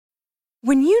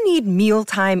When you need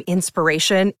mealtime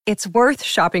inspiration, it's worth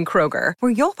shopping Kroger,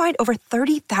 where you'll find over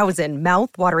 30,000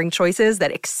 mouth-watering choices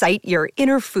that excite your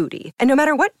inner foodie. And no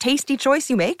matter what tasty choice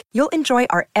you make, you'll enjoy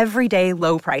our everyday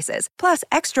low prices, plus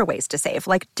extra ways to save,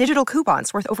 like digital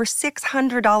coupons worth over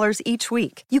 $600 each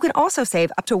week. You can also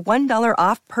save up to $1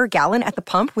 off per gallon at the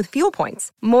pump with fuel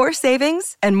points. More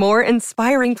savings and more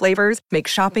inspiring flavors make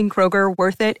shopping Kroger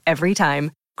worth it every time.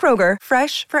 Kroger,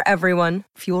 fresh for everyone.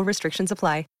 Fuel restrictions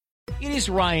apply. It is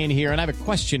Ryan here, and I have a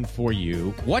question for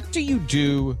you. What do you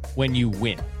do when you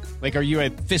win? Like, are you a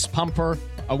fist pumper,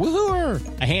 a woo-hooer,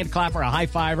 a hand clapper, a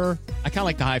high-fiver? I kind of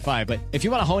like the high-five, but if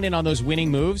you want to hone in on those winning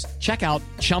moves, check out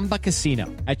Chumba Casino.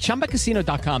 At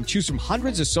ChumbaCasino.com, choose from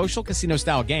hundreds of social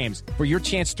casino-style games for your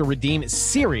chance to redeem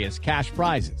serious cash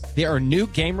prizes. There are new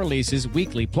game releases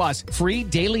weekly, plus free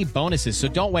daily bonuses, so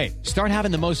don't wait. Start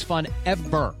having the most fun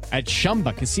ever at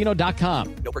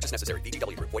ChumbaCasino.com. No purchase necessary.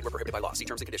 VGW Group. Void where prohibited by law. See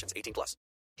terms and conditions. 18+.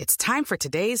 It's time for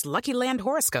today's Lucky Land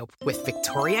horoscope with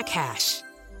Victoria Cash.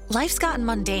 Life's gotten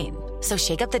mundane, so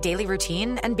shake up the daily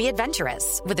routine and be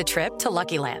adventurous with a trip to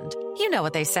Lucky Land. You know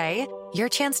what they say, your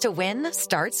chance to win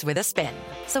starts with a spin.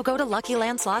 So go to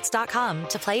LuckyLandSlots.com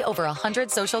to play over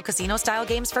 100 social casino-style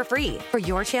games for free for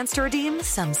your chance to redeem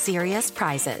some serious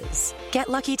prizes. Get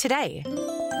lucky today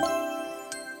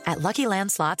at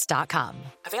LuckyLandSlots.com.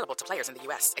 Available to players in the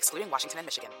U.S., excluding Washington and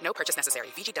Michigan. No purchase necessary.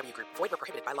 VGW Group. Void where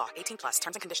prohibited by law. 18+.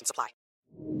 Terms and conditions apply.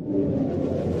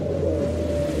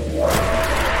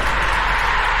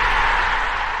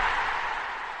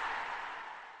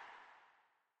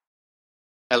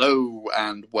 Hello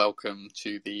and welcome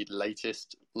to the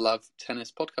latest Love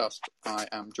Tennis podcast. I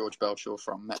am George Belshaw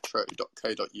from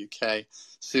metro.co.uk.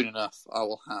 Soon enough, I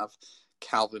will have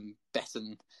Calvin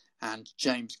Betton and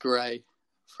James Gray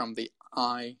from the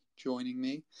Eye joining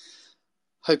me.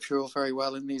 Hope you're all very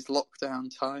well in these lockdown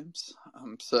times.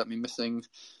 I'm certainly missing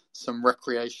some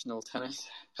recreational tennis.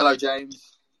 Hello,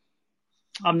 James.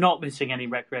 I'm not missing any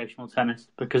recreational tennis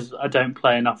because I don't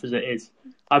play enough as it is.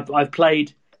 I've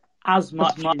played as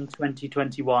much in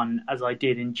 2021 as I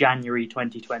did in January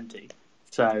 2020.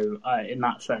 So in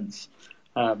that sense,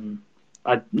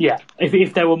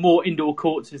 if there were more indoor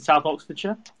courts in South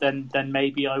Oxfordshire, then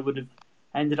maybe I would have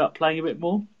ended up playing a bit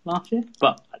more last year.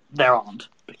 But there aren't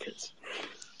because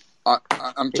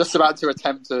I'm just about to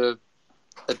attempt a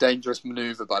dangerous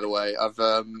manoeuvre. By the way, I've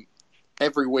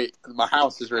every week my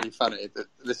house is really funny.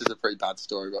 This is a pretty bad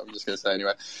story, but I'm just going to say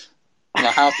anyway.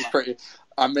 My house is pretty.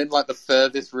 I'm in like the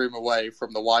furthest room away from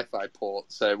the Wi-Fi port.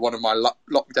 So one of my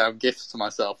lockdown gifts to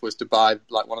myself was to buy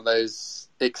like one of those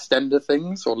extender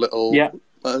things or little. Yeah.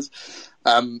 But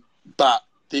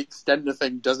the extender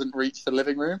thing doesn't reach the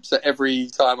living room. So every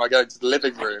time I go into the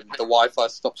living room, the Wi-Fi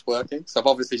stops working. So I've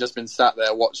obviously just been sat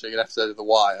there watching an episode of The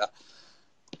Wire.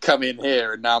 Come in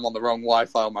here and now I'm on the wrong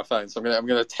Wi-Fi on my phone. So I'm going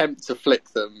to attempt to flick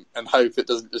them and hope it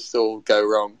doesn't just all go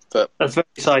wrong. But that's very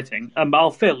exciting.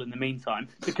 I'll fill in the meantime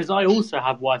because I also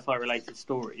have Wi-Fi related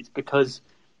stories because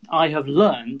I have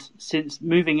learned since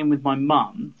moving in with my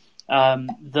mum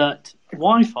that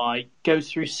Wi-Fi goes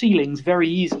through ceilings very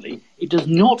easily. It does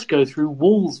not go through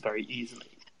walls very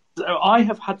easily. So I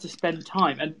have had to spend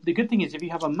time. And the good thing is if you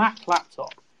have a Mac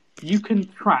laptop, you can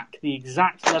track the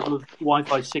exact level of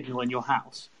Wi-Fi signal in your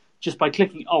house just by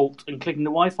clicking Alt and clicking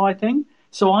the Wi-Fi thing.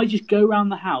 So I just go around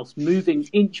the house moving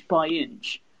inch by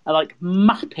inch and like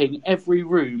mapping every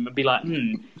room and be like,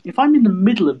 if I'm in the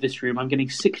middle of this room, I'm getting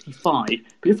 65.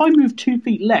 But if I move 2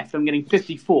 feet left, I'm getting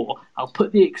 54. I'll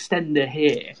put the extender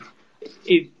here.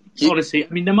 Honestly, I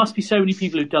mean, there must be so many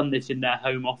people who've done this in their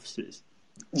home offices.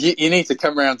 You need to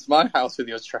come around to my house with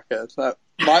your tracker. So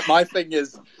my thing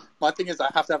is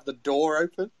I have to have the door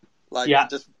open.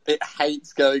 It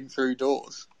hates going through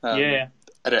doors. Yeah.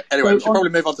 Anyway, we should probably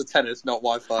move on to tennis, not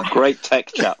Wi-Fi. Great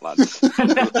tech chat, lads.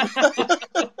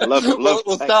 love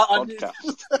we'll tech start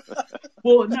podcast.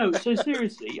 Well, no, so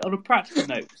seriously, on a practical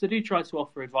note, because I do try to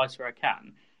offer advice where I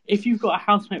can, if you've got a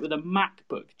housemate with a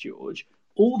MacBook, George,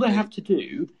 all they have to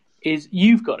do is,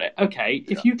 you've got it, okay,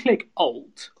 if you click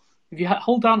Alt, if you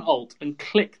hold down Alt and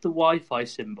click the Wi-Fi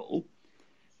symbol,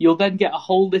 you'll then get a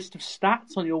whole list of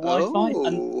stats on your Wi-Fi,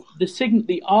 and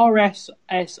the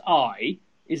RSSI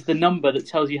is the number that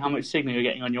tells you how much signal you're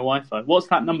getting on your Wi-Fi. What's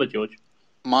that number, George?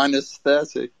 Minus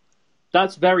 30.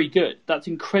 That's very good. That's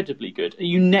incredibly good. Are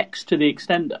you next to the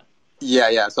extender?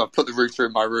 Yeah. So I've put the router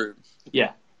in my room.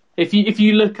 Yeah. If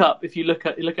you look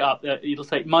it up, it'll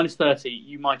say minus 30.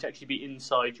 You might actually be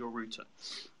inside your router.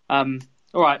 All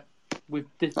right.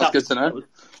 That's good to know.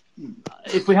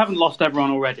 If we haven't lost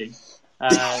everyone already,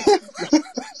 let's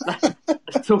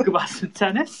talk about some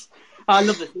tennis. I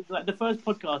love this. It's like the first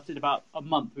podcast in about a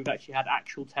month, we've actually had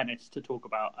actual tennis to talk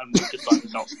about, and we've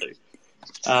decided not to.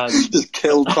 Just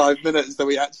killed 5 minutes that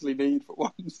we actually need for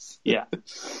once. Yeah.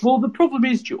 Well, the problem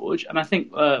is, George, and I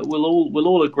think we'll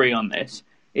all agree on this,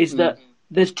 is that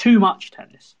there's too much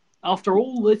tennis. After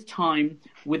all this time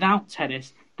without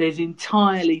tennis, there's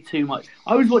entirely too much.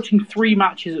 I was watching 3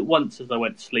 matches at once as I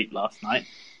went to sleep last night,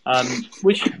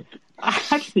 which I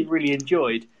actually really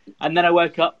enjoyed. And then I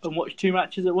woke up and watched 2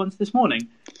 matches at once this morning,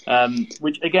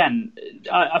 which, again,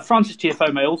 Francis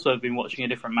Tiafoe may also have been watching a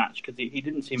different match because he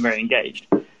didn't seem very engaged.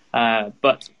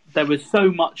 But there was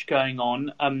so much going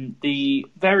on. The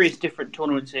various different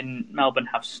tournaments in Melbourne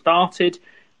have started.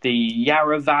 The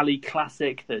Yarra Valley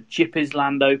Classic, the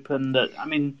Jippersland Open.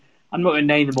 I'm not going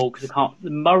to name them all because I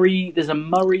can't. There's a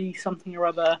Murray something or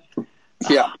other.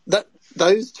 Yeah,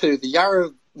 those two, the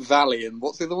Yarra Valley and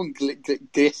what's the other one?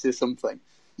 Gliss or something.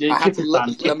 Yeah, I had to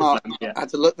look them up. Yeah. I had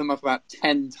to look them up about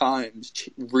 10 times,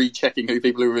 rechecking who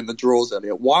people who were in the draws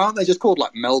earlier. Why aren't they just called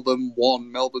like Melbourne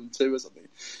 1, Melbourne 2 or something?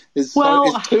 It's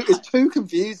too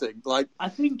confusing. Like, I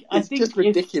think it's just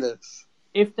ridiculous.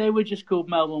 If they were just called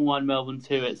Melbourne 1, Melbourne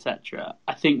 2, etc.,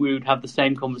 I think we would have the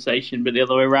same conversation, but the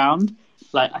other way around.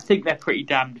 Like, I think they're pretty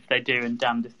damned if they do and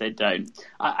damned if they don't.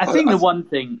 I think the one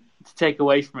thing to take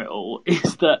away from it all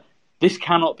is that this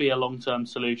cannot be a long-term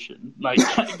solution. Like,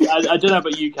 I don't know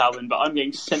about you, Calvin, but I'm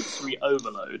getting sensory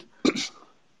overload.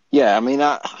 Yeah, I mean,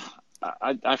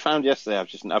 I found yesterday.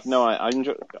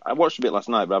 I watched a bit last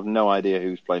night, but I've no idea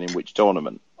who's playing in which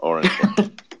tournament or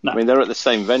anything. No. I mean, they're at the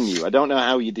same venue. I don't know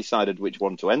how you decided which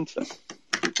one to enter.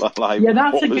 Like, yeah,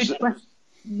 that's a good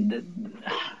question.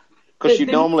 Because you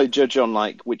normally judge on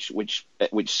like which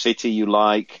city you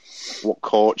like, what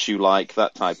courts you like,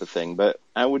 that type of thing. But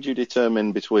how would you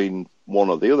determine between one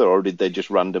or the other, or did they just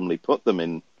randomly put them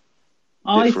in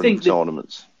different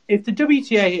tournaments? If the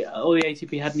WTA or the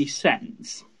ATP had any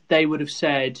sense, they would have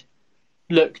said,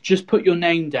 "Look, just put your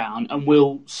name down, and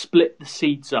we'll split the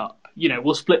seeds up. You know,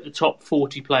 we'll split the top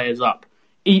 40 players up,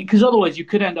 because otherwise you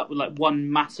could end up with like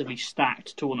one massively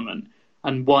stacked tournament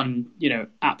and one,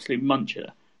 absolute muncher."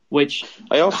 Which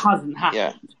hasn't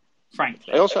happened,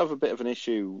 frankly. I also have a bit of an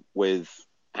issue with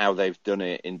how they've done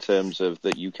it in terms of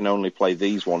that you can only play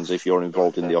these ones if you're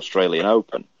involved in the Australian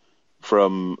Open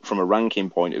from a ranking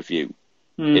point of view,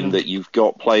 in that you've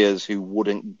got players who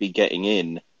wouldn't be getting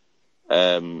in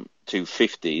to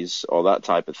 50s or that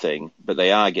type of thing, but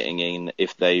they are getting in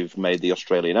if they've made the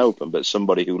Australian Open. But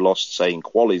somebody who lost, say, in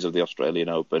qualies of the Australian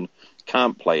Open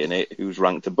can't play in it who's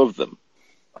ranked above them.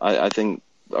 I think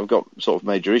I've got sort of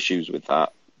major issues with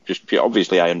that. Just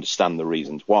obviously, I understand the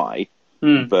reasons why,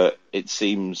 but it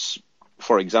seems,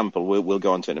 for example, we'll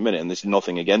go on to it in a minute, and this is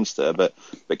nothing against her, but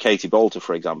Katie Boulter,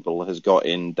 for example, has got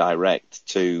in direct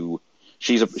to.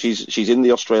 She's in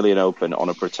the Australian Open on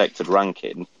a protected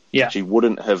ranking. Yeah. She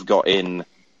wouldn't have got in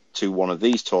to one of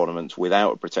these tournaments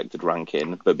without a protected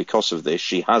ranking, but because of this,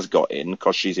 she has got in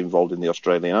because she's involved in the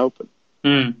Australian Open.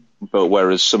 But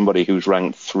whereas somebody who's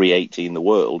ranked 380 in the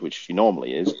world, which she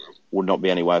normally is, would not be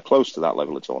anywhere close to that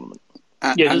level of tournament.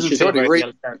 And she's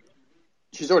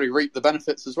already reaped the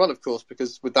benefits as well, of course,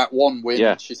 because with that one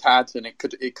win she's had, and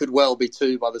it could well be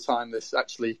 2 by the time this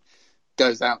actually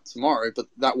goes out tomorrow, but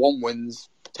that one win's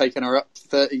taken her up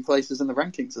 30 places in the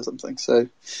rankings or something. So,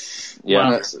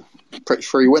 it's a pretty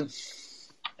free win.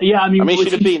 Yeah, I mean,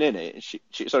 she'd have been in it.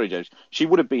 Sorry, James. She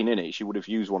would have been in it. She would have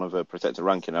used one of her protected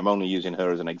ranking. I'm only using her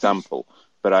as an example.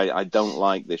 But I don't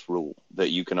like this rule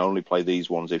that you can only play these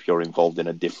ones if you're involved in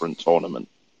a different tournament.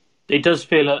 It does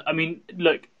feel...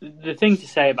 look, the thing to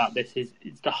say about this is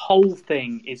the whole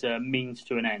thing is a means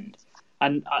to an end.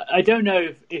 And I don't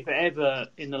know if ever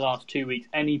in the last 2 weeks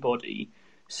anybody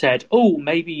said, oh,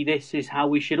 maybe this is how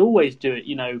we should always do it.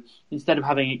 Instead of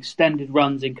having extended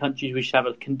runs in countries, we should have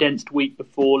a condensed week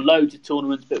before, loads of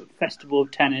tournaments, bit of a festival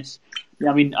of tennis.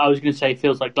 I mean, I was going to say it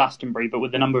feels like Glastonbury, but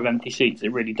with the number of empty seats,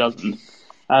 it really doesn't.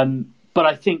 But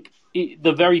I think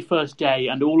the very first day,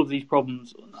 and all of these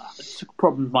problems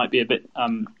might be a bit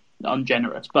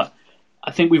ungenerous, but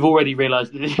I think we've already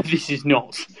realised that this is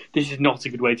not a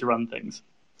good way to run things.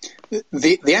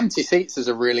 The empty seats is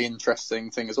a really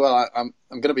interesting thing as well. I'm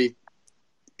going to be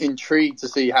intrigued to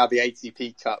see how the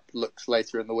ATP Cup looks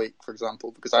later in the week, for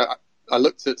example, because I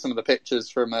looked at some of the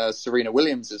pictures from Serena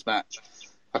Williams' match.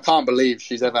 I can't believe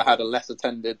she's ever had a less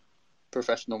attended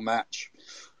professional match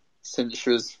since she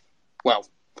was, well,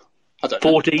 I don't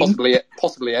 14? know,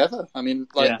 possibly ever. I mean,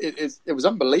 it was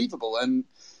unbelievable. And,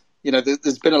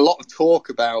 there's been a lot of talk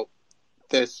about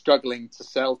they're struggling to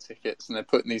sell tickets, and they're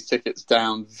putting these tickets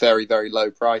down very, very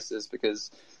low prices because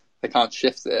they can't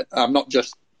shift it. I'm not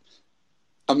just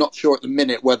I'm not sure at the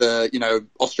minute whether,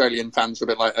 Australian fans are a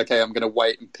bit like, okay, I'm going to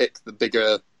wait and pick the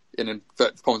bigger, in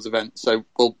inverted commas, event. So,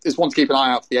 it's one to keep an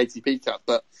eye out for the ATP Cup,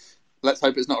 but let's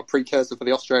hope it's not a precursor for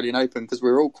the Australian Open, because we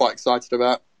were all quite excited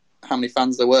about how many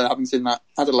fans there were, having seen that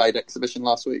Adelaide exhibition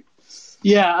last week.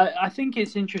 Yeah, I think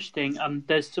it's interesting.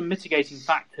 There's some mitigating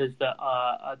factors that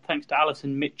thanks to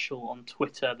Alison Mitchell on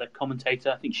Twitter, the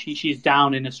commentator. I think she's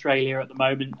down in Australia at the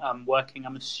moment, working,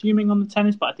 I'm assuming, on the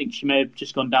tennis, but I think she may have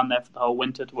just gone down there for the whole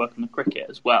winter to work on the cricket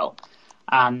as well.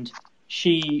 And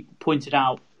she pointed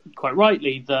out, quite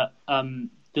rightly, that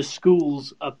the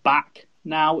schools are back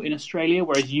now in Australia,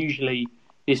 whereas usually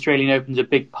the Australian Open's a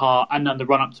big part, and then the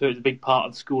run-up to it is a big part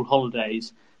of school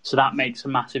holidays. So that makes a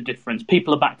massive difference.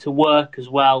 People are back to work as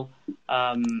well.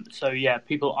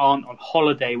 People aren't on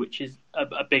holiday, which is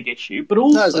a big issue. But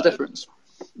also, there's a difference.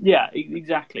 Yeah,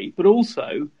 exactly. But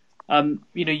also,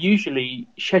 usually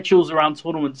schedules around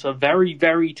tournaments are very,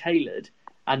 very tailored.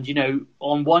 And,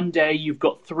 on one day you've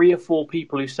got 3 or 4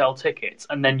 people who sell tickets,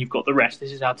 and then you've got the rest.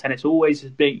 This is how tennis always has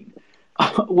been.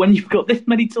 When you've got this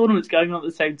many tournaments going on at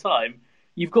the same time,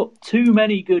 you've got too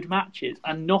many good matches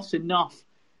and not enough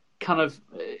kind of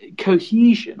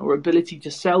cohesion or ability to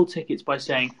sell tickets by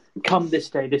saying, come this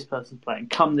day, this person's playing,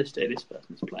 come this day, this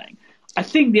person's playing. I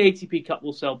think the ATP Cup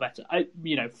will sell better.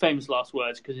 Famous last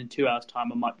words, because in 2 hours'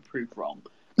 time I might be proved wrong.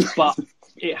 But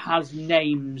it has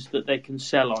names that they can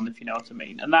sell on, if you know what I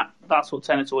mean. And that's what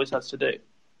tennis always has to do.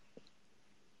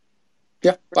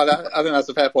 Yeah, but I think that's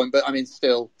a fair point. But,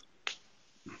 still,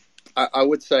 I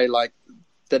would say,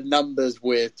 the numbers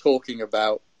we're talking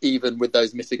about, even with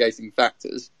those mitigating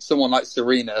factors, someone like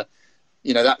Serena,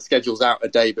 that schedule's out a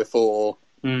day before.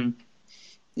 People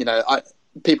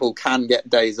can get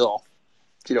days off.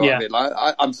 Do you know what I mean?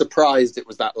 I'm surprised it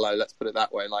was that low. Let's put it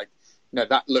that way.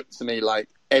 That looked to me like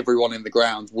everyone in the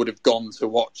grounds would have gone to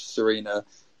watch Serena,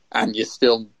 and you're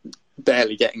still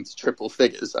barely getting to triple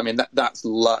figures. That's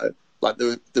low.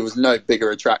 There was no bigger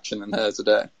attraction than hers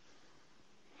today.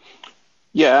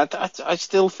 Yeah, I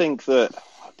still think that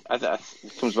it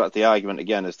comes back to the argument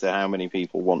again as to how many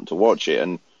people want to watch it.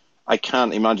 And I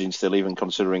can't imagine, still, even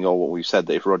considering all what we've said,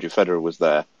 that if Roger Federer was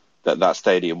there, that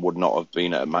stadium would not have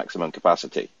been at maximum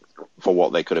capacity for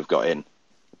what they could have got in.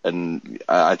 And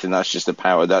I think that's just the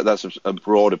power. That's a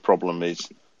broader problem, is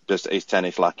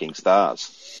tennis lacking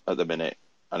stars at the minute.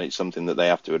 And it's something that they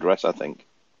have to address, I think.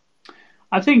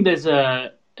 I think there's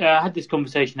I had this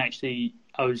conversation, actually.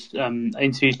 I was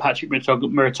interviewed Patrick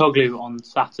Muratoglu on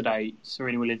Saturday,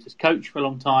 Serena Williams' coach for a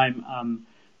long time.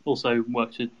 Also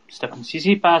works with Stefan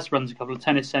Tsitsipas, runs a couple of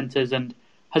tennis centres, and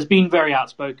has been very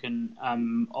outspoken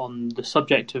on the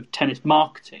subject of tennis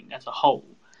marketing as a whole.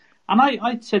 And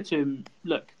I said to him,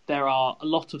 look, there are a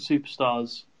lot of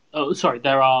superstars.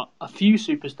 There are a few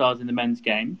superstars in the men's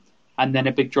game, and then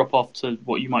a big drop off to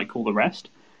what you might call the rest.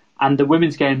 And the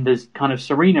women's game, there's kind of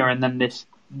Serena, and then this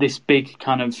big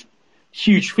kind of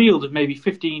huge field of maybe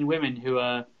 15 women who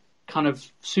are kind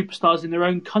of superstars in their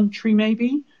own country,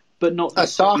 maybe, but not.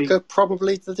 Osaka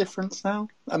probably the difference now.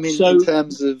 In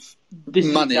terms of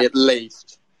money, at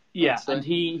least. Yeah, and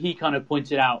he kind of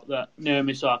pointed out that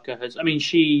Naomi Osaka has.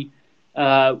 She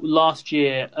last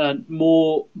year earned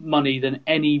more money than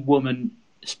any woman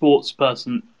sports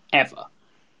person ever.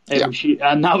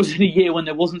 And that was in a year when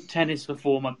there wasn't tennis for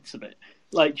 4 months of it.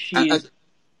 She is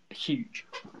huge.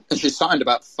 And she's signed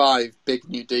about 5 big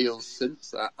new deals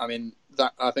since that. I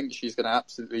think she's going to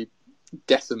absolutely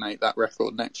decimate that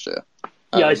record next year.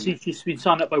 Yeah, I see she's been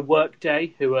signed up by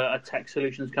Workday, who are a tech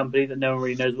solutions company that no one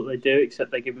really knows what they do,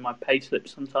 except they give me my pay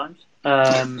slips sometimes.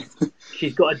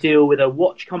 She's got a deal with a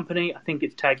watch company. I think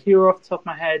it's Tag Heuer off the top of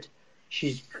my head.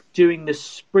 She's doing the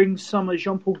spring-summer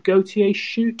Jean-Paul Gaultier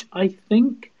shoot, I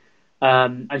think.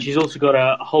 And she's also got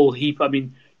a whole heap.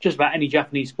 Just about any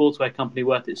Japanese sportswear company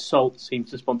worth its salt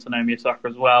seems to sponsor Naomi Osaka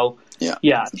as well.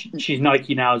 Yeah, she's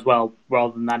Nike now as well,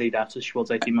 rather than Adidas as she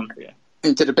was 18 months ago.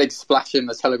 And did a big splash in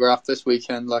the Telegraph this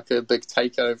weekend, like a big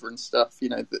takeover and stuff.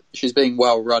 She's being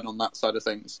well run on that side of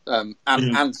things,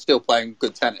 and still playing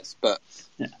good tennis. But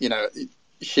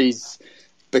she's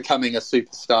becoming a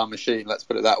superstar machine. Let's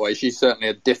put it that way. She's certainly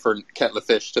a different kettle of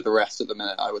fish to the rest at the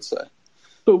minute, I would say.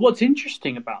 But what's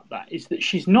interesting about that is that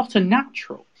she's not a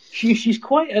natural. She's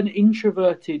quite an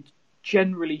introverted,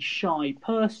 generally shy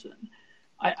person.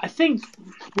 I think,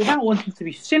 without wanting to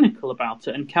be cynical about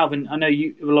it, and Calvin, I know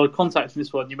you have a lot of contacts in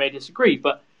this world and you may disagree,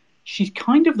 but she's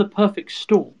kind of the perfect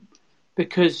storm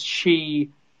because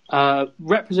she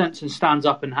represents and stands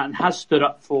up and has stood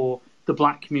up for the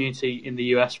black community in the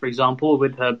US, for example,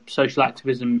 with her social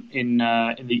activism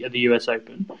at the US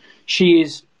Open. She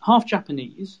is half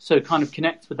Japanese, so kind of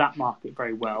connects with that market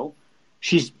very well.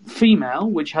 She's female,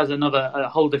 which has a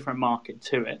whole different market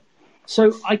to it.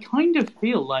 So I kind of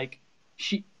feel like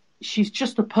she's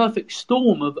just a perfect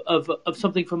storm of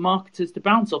something for marketers to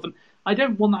bounce off. And I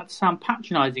don't want that to sound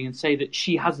patronising and say that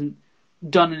she hasn't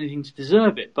done anything to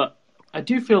deserve it, but I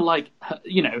do feel like,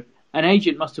 an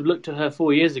agent must have looked at her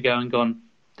 4 years ago and gone,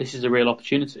 this is a real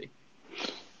opportunity.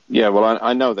 Yeah, well,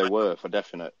 I know they were, for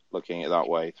definite, looking at it that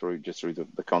way, through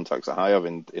the contacts that I have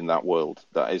in that world.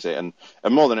 That is it. And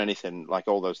more than anything, like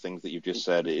all those things that you've just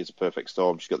said, it is a perfect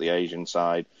storm. She's got the Asian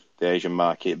side, the Asian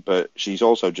market, but she's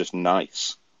also just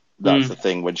nice. That's the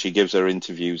thing. When she gives her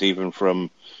interviews, even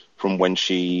from when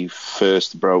she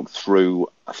first broke through,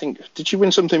 I think, did she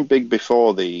win something big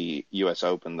before the US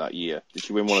Open that year? Did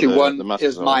she win one of the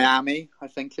Masters? It was Miami, I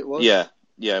think it was.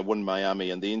 Yeah, won Miami,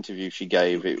 and the interview she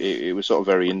gave, it was sort of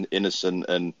very innocent,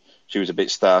 and she was a bit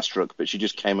starstruck, but she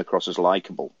just came across as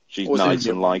likeable. She's nice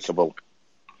and likeable,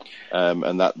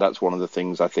 and that's one of the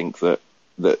things I think that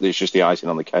it's just the icing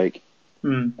on the cake.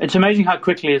 It's amazing how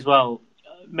quickly as well,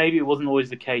 maybe it wasn't always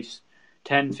the case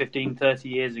 10, 15, 30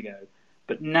 years ago,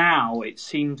 but now it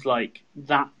seems like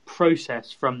that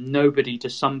process from nobody to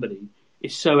somebody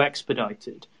is so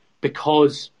expedited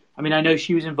because... I mean, I know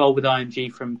she was involved with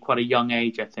IMG from quite a young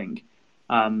age, I think,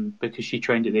 because she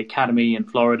trained at the academy in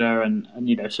Florida, and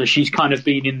so she's kind of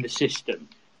been in the system,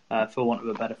 for want of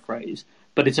a better phrase.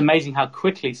 But it's amazing how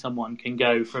quickly someone can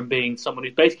go from being someone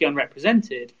who's basically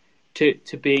unrepresented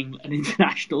to being an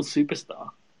international superstar.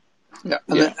 Yeah,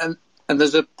 and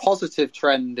there's a positive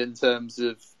trend in terms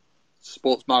of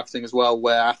sports marketing as well,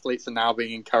 where athletes are now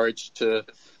being encouraged to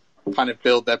kind of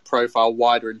build their profile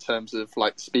wider in terms of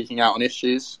like speaking out on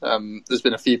issues. There's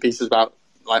been a few pieces about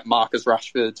like Marcus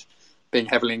Rashford being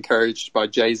heavily encouraged by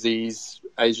Jay-Z's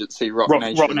agency Rock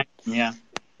Nation,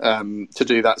 to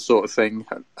do that sort of thing.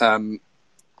 And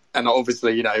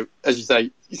obviously, as you say,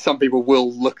 some people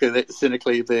will look at it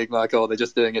cynically, being like, "Oh, they're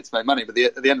just doing it to make money." But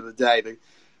at the end of the day,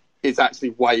 it's actually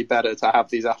way better to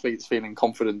have these athletes feeling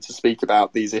confident to speak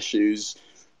about these issues,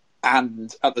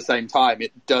 and at the same time,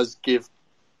 it does give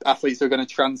athletes who are going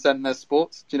to transcend their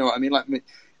sports. Do you know what I mean?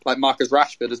 Like Marcus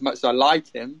Rashford, as much as I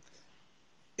like him,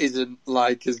 isn't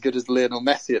like as good as Lionel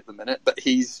Messi at the minute, but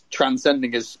he's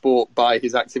transcending his sport by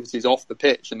his activities off the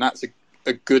pitch, and that's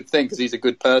a good thing because he's a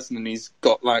good person and he's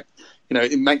got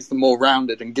it makes them more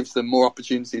rounded and gives them more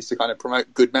opportunities to kind of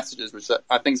promote good messages, which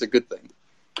I think is a good thing.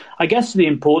 I guess the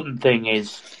important thing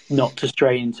is not to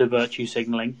stray into virtue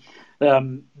signalling.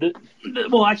 You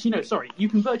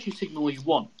can virtue signal all you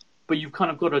want, but you've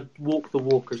kind of got to walk the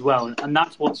walk as well. And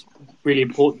that's what's really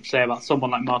important to say about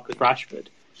someone like Marcus Rashford,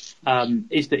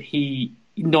 is that he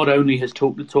not only has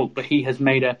talked the talk, but he has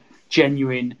made a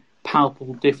genuine,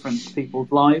 palpable difference to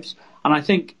people's lives. And I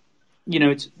think,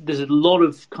 there's a lot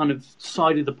of kind of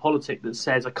side of the politic that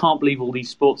says, I can't believe all these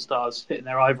sports stars sit in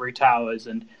their ivory towers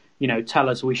and, tell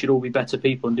us we should all be better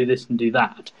people and do this and do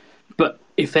that. But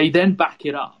if they then back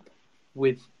it up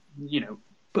with,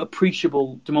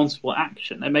 appreciable, demonstrable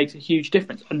action, it makes a huge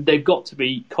difference. And they've got to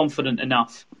be confident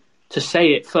enough to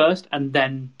say it first and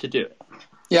then to do it.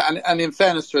 Yeah, and in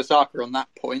fairness to Osaka on that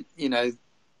point,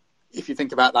 if you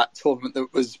think about that tournament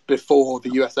that was before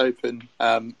the US Open,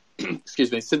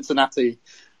 Cincinnati,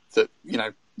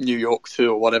 New York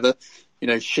too or whatever,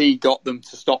 she got them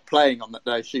to stop playing on that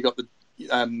day. She got the,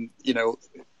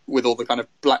 with all the kind of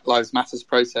Black Lives Matters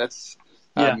protests,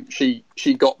 she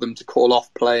got them to call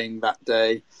off playing that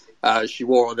day. She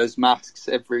wore all those masks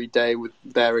every day with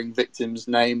bearing victims'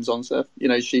 names on stuff.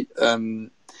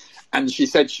 And she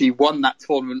said she won that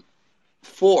tournament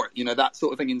for it. That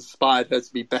sort of thing inspired her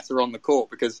to be better on the court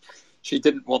because she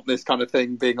didn't want this kind of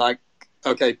thing being like,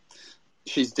 okay,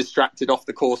 she's distracted off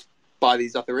the course by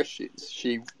these other issues.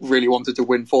 She really wanted to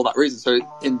win for that reason. So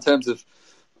in terms of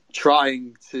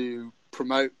trying to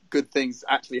promote good things,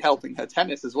 actually helping her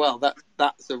tennis as well,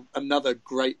 that's another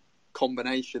great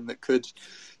combination that could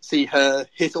see her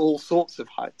hit all sorts of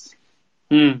heights.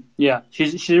 Yeah,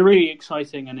 she's a really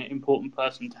exciting and important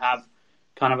person to have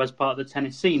kind of as part of the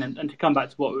tennis scene. And to come back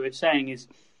to what we were saying is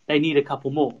they need a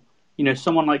couple more.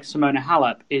 Someone like Simona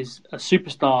Halep is a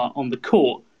superstar on the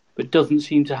court, but doesn't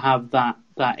seem to have that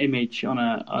image on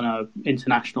a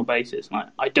international basis.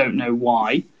 And I don't know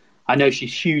why. I know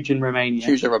she's huge in Romania.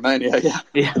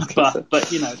 Yeah, but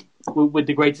with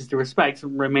the greatest of respects,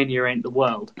 Romania ain't the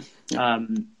world.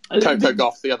 Coco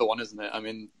Gauff's the other one, isn't it? I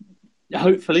mean,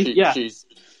 hopefully,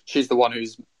 she's the one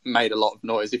who's made a lot of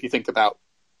noise. If you think about,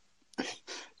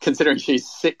 considering she's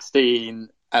 16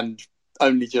 and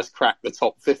only just cracked the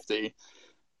top 50,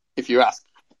 if you ask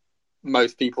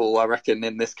most people, I reckon,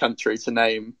 in this country to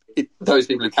name those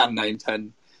people who can name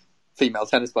 10 female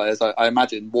tennis players, I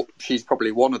imagine she's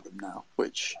probably one of them now,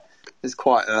 which is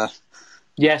quite a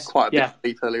big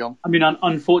leap early on. I mean,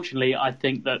 unfortunately, I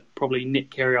think that probably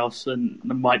Nick Kyrgios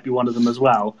might be one of them as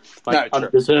well,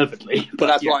 undeservedly. But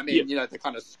that's what I mean. You know, the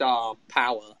kind of star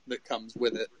power that comes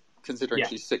with it, considering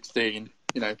she's 16.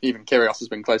 You know, even Kyrgios has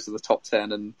been close to the top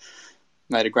 10 and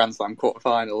made a Grand Slam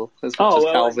quarterfinal. As much as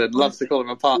Calvin loves to call him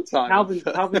a part-time. Calvin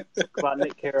talks about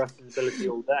Nick Kyrgios' ability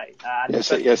all day.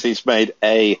 Yes, he's made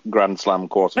a Grand Slam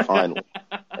quarterfinal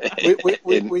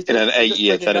in an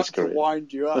 8-year tennis career. To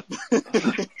wind you up.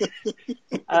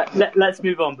 Let's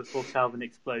move on before Calvin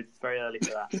explodes. It's very early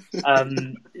for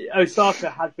that. Osaka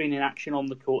has been in action on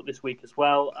the court this week as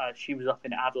well. She was up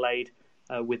in Adelaide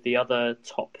with the other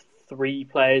top 3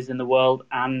 players in the world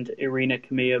and Irina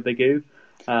Camelia Begu,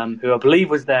 who I believe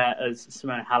was there as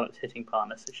Simona Halep's hitting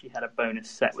partner, so she had a bonus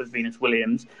set with Venus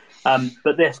Williams.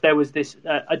 But there was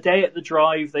a day at the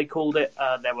drive, they called it.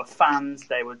 There were fans,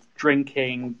 there was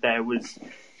drinking, there was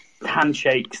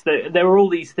handshakes. There were all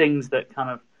these things that kind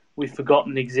of we've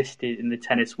forgotten existed in the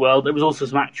tennis world. There was also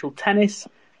some actual tennis,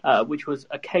 which was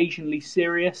occasionally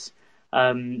serious.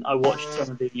 I watched some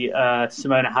of the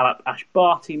Simona Halep-Ash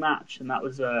Barty match, and that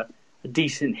was a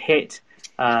decent hit.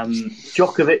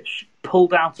 Djokovic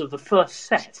pulled out of the first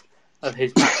set of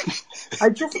his match.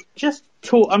 I'm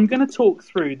going to talk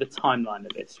through the timeline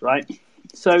of this, right?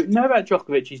 So Novak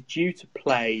Djokovic is due to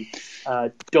play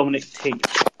Jannik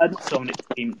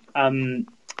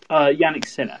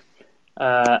Sinner,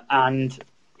 and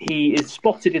he is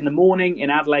spotted in the morning in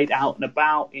Adelaide out and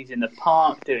about. He's in the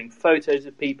park doing photos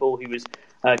of people. He was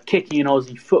kicking an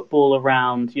Aussie football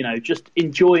around, you know, just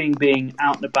enjoying being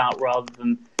out and about rather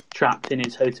than trapped in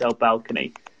his hotel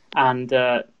balcony. And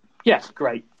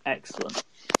great, excellent.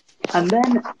 And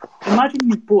then imagine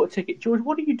you've bought a ticket. George,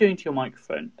 what are you doing to your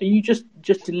microphone? Are you just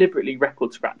deliberately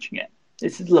record scratching it?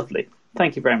 This is lovely.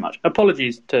 Thank you very much.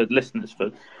 Apologies to listeners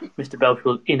for Mr.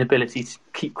 Belshaw's inability to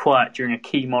keep quiet during a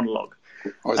key monologue.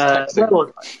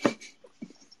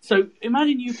 So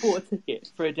imagine you bought a ticket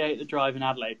for a day at the drive in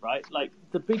Adelaide, right? Like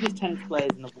the biggest tennis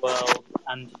players in the world,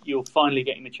 and you're finally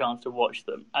getting the chance to watch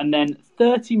them. And then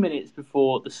 30 minutes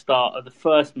before the start of the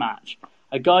first match,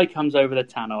 a guy comes over the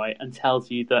tannoy and tells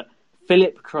you that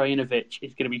Filip Krajinovic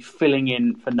is going to be filling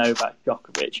in for Novak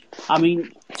Djokovic. I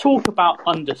mean, talk about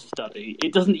understudy.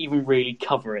 It doesn't even really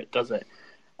cover it, does it?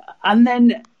 And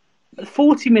then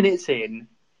 40 minutes in,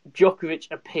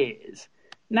 Djokovic appears.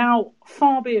 Now,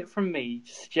 far be it from me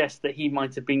to suggest that he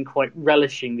might have been quite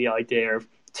relishing the idea of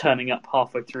turning up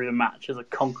halfway through the match as a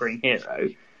conquering hero.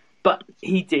 But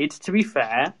he did, to be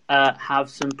fair, have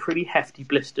some pretty hefty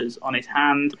blisters on his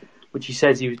hand, which he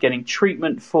says he was getting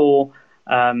treatment for,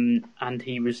 and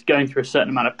he was going through a certain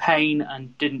amount of pain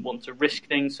and didn't want to risk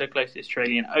things so close to the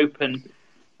Australian Open.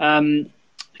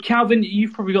 Calvin,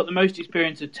 you've probably got the most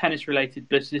experience of tennis-related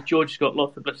blisters. George has got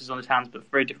lots of blisters on his hands, but for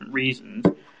very different reasons.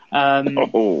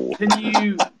 Can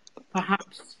you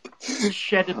perhaps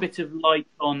shed a bit of light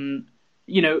on,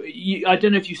 I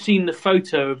don't know if you've seen the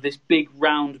photo of this big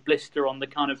round blister on the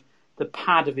kind of the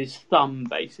pad of his thumb,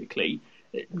 basically.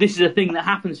 This is a thing that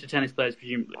happens to tennis players,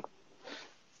 presumably.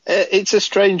 It's a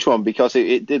strange one because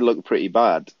it did look pretty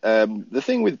bad. The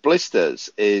thing with blisters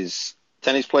is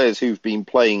tennis players who've been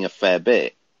playing a fair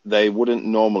bit, they wouldn't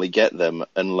normally get them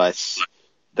unless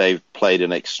they've played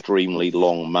an extremely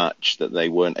long match that they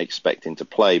weren't expecting to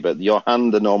play. But your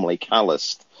hand are normally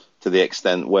calloused to the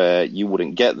extent where you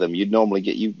wouldn't get them. You'd normally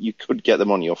you could get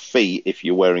them on your feet if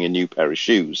you're wearing a new pair of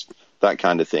shoes, that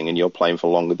kind of thing, and you're playing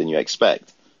for longer than you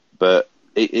expect. But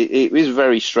it is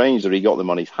very strange that he got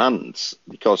them on his hands,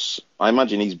 because I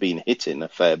imagine he's been hitting a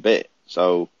fair bit.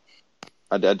 So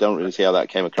I don't really see how that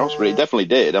came across, but it definitely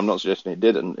did. I'm not suggesting it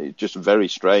didn't. It's just very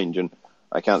strange, and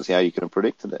I can't see how you could have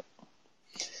predicted it.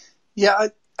 Yeah,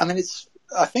 I mean,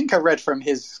 I think I read from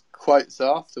his quotes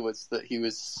afterwards that he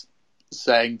was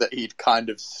saying that he'd kind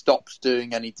of stopped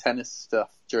doing any tennis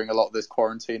stuff during a lot of this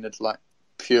quarantine, had like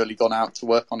purely gone out to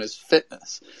work on his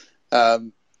fitness,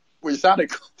 which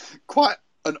sounded quite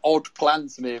an odd plan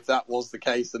to me if that was the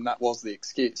case and that was the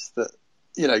excuse, that,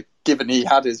 given he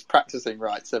had his practicing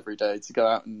rights every day to go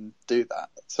out and do that.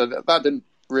 So that didn't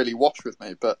really wash with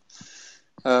me, but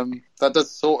that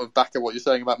does sort of back up what you're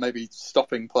saying about maybe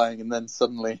stopping playing and then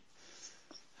suddenly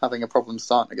having a problem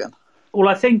starting again. Well,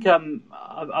 I think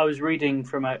I was reading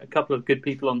from a couple of good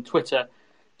people on Twitter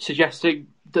suggesting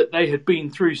that they had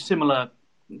been through similar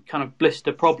kind of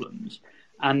blister problems.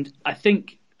 And I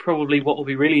think probably what will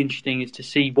be really interesting is to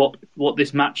see what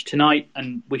this match tonight,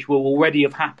 and which will already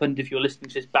have happened if you're listening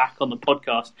to this back on the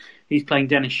podcast. He's playing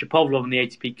Denis Shapovalov in the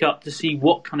ATP Cup, to see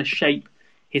what kind of shape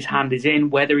his hand is in,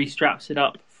 whether he straps it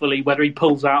up fully, whether he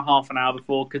pulls out half an hour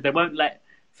before, because they won't let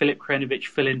Filip Krajinovic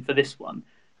fill in for this one,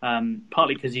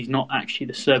 partly because he's not actually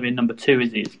the Serbian number 2,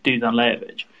 is he? It's Dusan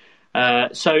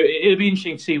Lajovic. So it'll be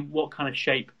interesting to see what kind of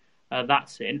shape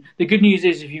that's in. The good news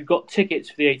is if you've got tickets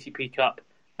for the ATP Cup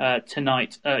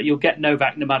tonight, you'll get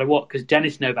Novak no matter what, because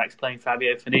Denis Novak's playing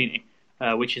Fabio Fognini,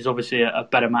 which is obviously a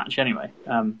better match anyway.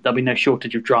 There'll be no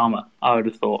shortage of drama, I would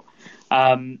have thought.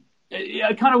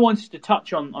 I kind of wanted to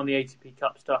touch on the ATP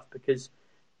Cup stuff because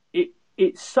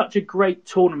it's such a great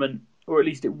tournament, or at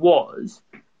least it was.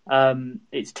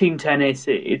 It's team tennis.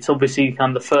 It's obviously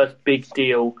kind of the first big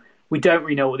deal. We don't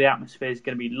really know what the atmosphere is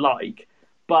going to be like,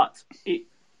 but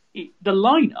the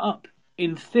lineup,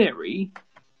 in theory,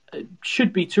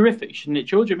 should be terrific, shouldn't it,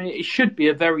 George? I mean, it should be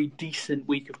a very decent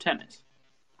week of tennis.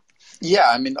 Yeah,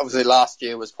 I mean, obviously last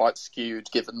year was quite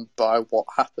skewed given by what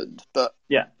happened, but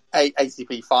yeah.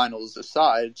 ATP finals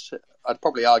aside, I'd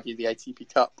probably argue the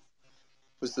ATP Cup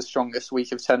was the strongest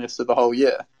week of tennis of the whole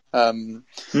year. You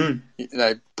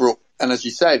know, and as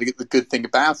you say, the good thing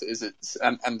about it is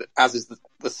and as is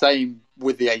the same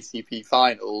with the ATP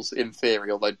finals in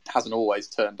theory, although it hasn't always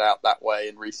turned out that way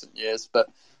in recent years. But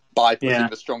by putting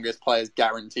the strongest players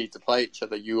guaranteed to play each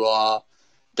other, you are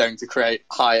going to create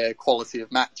higher quality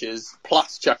of matches.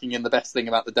 Plus, chucking in the best thing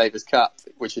about the Davis Cup,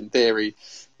 which in theory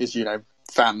is, you know,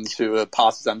 fans who are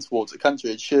partisan towards the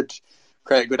country, it should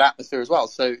create a good atmosphere as well.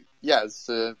 So yeah, it's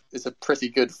a pretty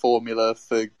good formula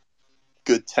for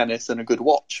good tennis and a good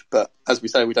watch. But as we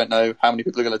say, we don't know how many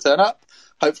people are going to turn up.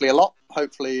 Hopefully a lot.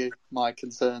 Hopefully my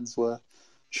concerns were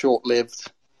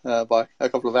short-lived by a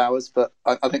couple of hours. But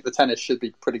I think the tennis should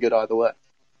be pretty good either way.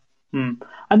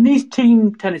 And these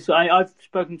team tennis, I've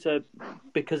spoken to,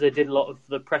 because I did a lot of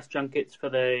the press junkets for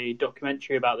the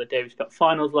documentary about the Davis Cup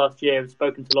finals last year. I've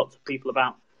spoken to lots of people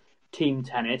about team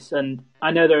tennis, and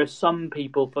I know there are some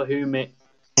people for whom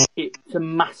it's a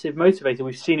massive motivator.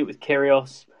 We've seen it with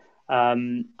Kyrgios.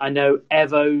 I know Dan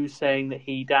Evans was saying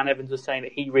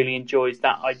that he really enjoys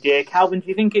that idea. Calvin, do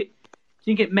you think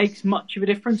it makes much of a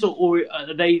difference, or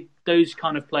are they those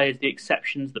kind of players the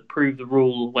exceptions that prove the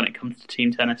rule when it comes to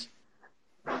team tennis?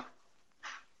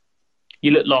 You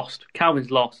look lost.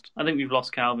 Calvin's lost. I think we've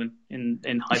lost Calvin in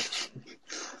hyperspace.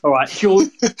 All right, George,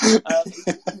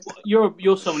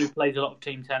 you're someone who plays a lot of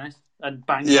team tennis and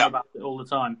bangs on about it all the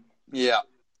time. Yeah.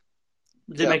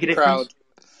 Does it make a difference?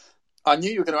 I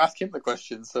knew you were going to ask him the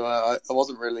question, so I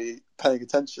wasn't really paying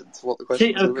attention to what the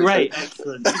question was. Oh, great,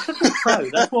 excellent. You're such a pro.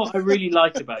 That's what I really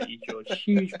like about you, George.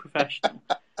 Huge professional.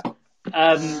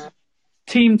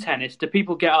 Team tennis, do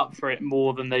people get up for it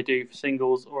more than they do for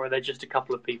singles, or are there just a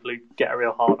couple of people who get a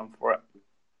real hard on for it?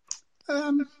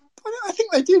 I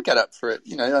think they do get up for it.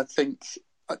 You know, I think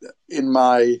in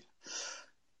my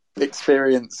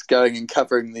experience going and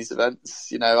covering these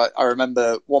events, you know, I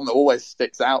remember one that always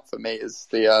sticks out for me is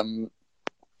the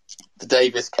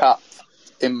Davis Cup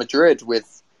in Madrid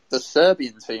with the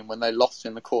Serbian team when they lost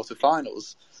in the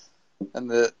quarterfinals, and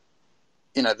the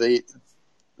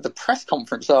press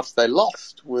conference after they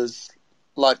lost was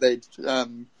like they'd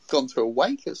gone to a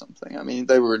wake or something. I mean,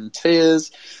 they were in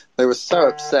tears. They were so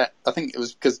upset. I think it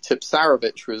was because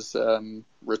Tipsarevic was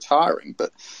retiring,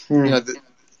 but you know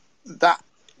that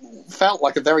felt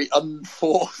like a very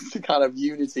unforced kind of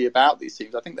unity about these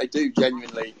teams. I think they do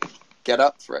genuinely get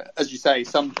up for it. As you say,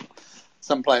 some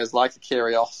players like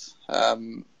Kyrgios,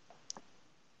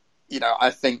 you know, I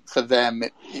think for them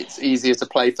it's easier to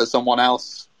play for someone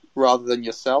else rather than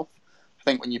yourself. I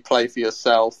think when you play for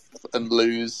yourself and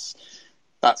lose,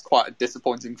 that's quite a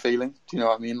disappointing feeling. Do you know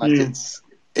what I mean? Like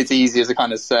it's easier to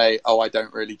kind of say, oh, I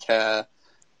don't really care.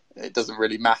 It doesn't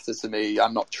really matter to me.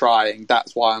 I'm not trying.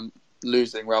 That's why I'm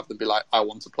losing, rather than be like, I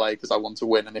want to play because I want to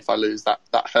win. And if I lose, that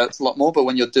hurts a lot more. But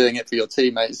when you're doing it for your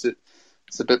teammates,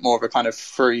 it's a bit more of a kind of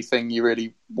free thing. You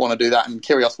really want to do that. And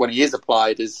Kyrgios, when he is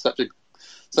applied, is such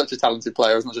a talented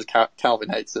player, as much as Calvin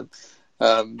hates him.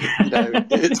 You know,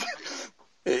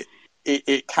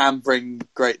 it can bring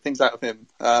great things out of him.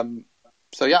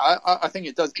 So yeah, I think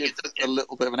it does give a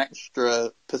little bit of an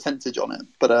extra percentage on it.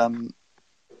 But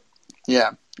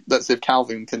yeah, let's see if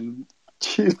Calvin can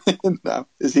tune in now.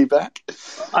 Is he back?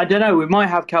 I don't know. We might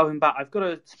have Calvin back. I've got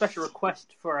a special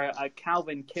request for a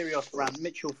Calvin Kyrgios round.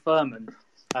 Mitchell Furman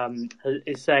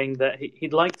is saying that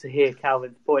he'd like to hear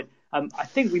Calvin's point. I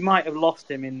think we might have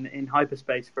lost him in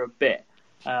hyperspace for a bit.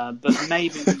 But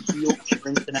maybe the Yorkshire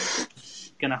internet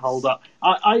is going to hold up.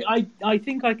 I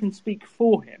think I can speak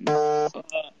for him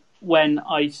when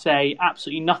I say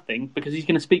absolutely nothing, because he's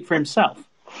going to speak for himself.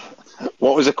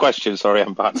 What was the question? Sorry,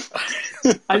 I'm bad.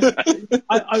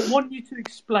 I want you to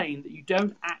explain that you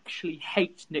don't actually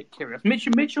hate Nick Kyrgios.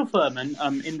 Mitchell Furman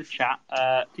in the chat,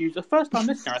 who's a first-time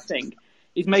listener, I think,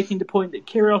 is making the point that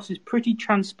Kyrgios is pretty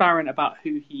transparent about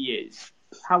who he is.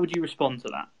 How would you respond to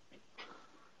that?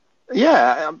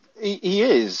 Yeah, he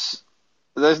is.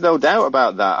 There's no doubt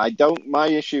about that. I guess my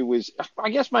issue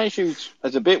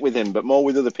is a bit with him, but more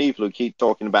with other people who keep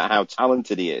talking about how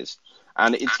talented he is.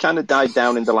 And it's kind of died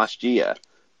down in the last year.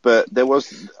 But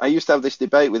I used to have this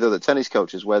debate with other tennis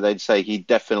coaches where they'd say he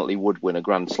definitely would win a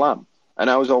Grand Slam. And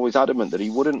I was always adamant that he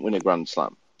wouldn't win a Grand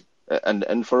Slam.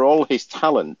 And for all his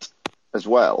talent as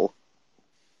well,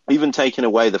 even taking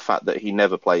away the fact that he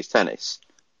never plays tennis,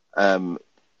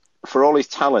 for all his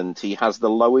talent, he has the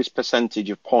lowest percentage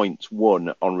of points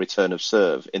won on return of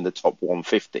serve in the top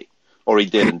 150. Or he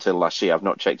did until last year. I've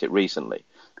not checked it recently.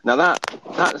 Now,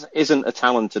 that isn't a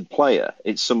talented player.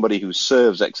 It's somebody who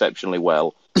serves exceptionally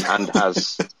well and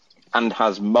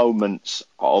has moments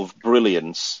of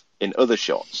brilliance in other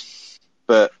shots.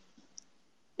 But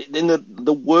in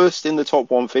the worst in the top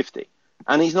 150.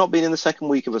 And he's not been in the second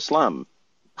week of a slam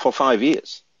for 5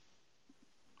 years.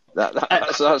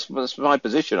 That's my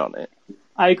position on it.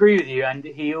 I agree with you, and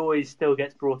he always still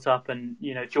gets brought up. And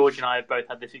George and I have both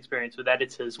had this experience with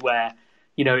editors where,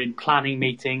 in planning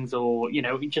meetings or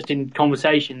just in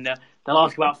conversation, they'll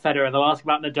ask about Federer, they'll ask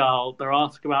about Nadal, they'll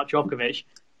ask about Djokovic,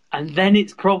 and then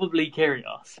it's probably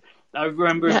Kyrgios. I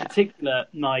remember in particular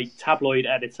my tabloid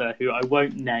editor, who I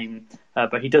won't name,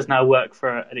 but he does now work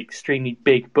for an extremely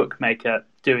big bookmaker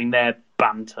doing their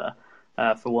banter.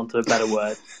 For want of a better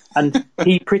word. And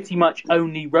he pretty much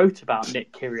only wrote about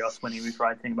Nick Kyrgios when he was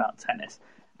writing about tennis.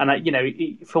 And,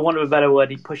 for want of a better word,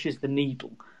 he pushes the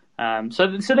needle. So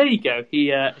there you go.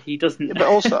 He doesn't... Yeah, but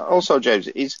also, James,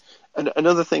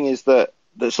 another thing is that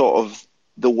the sort of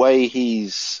the way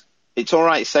he's... It's all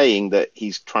right saying that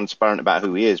he's transparent about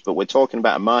who he is, but we're talking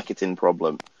about a marketing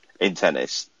problem in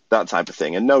tennis, that type of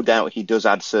thing. And no doubt he does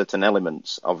add certain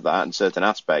elements of that and certain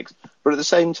aspects. But at the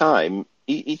same time,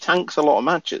 he tanks a lot of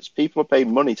matches. People are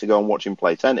paying money to go and watch him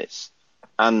play tennis,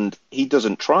 and he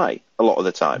doesn't try a lot of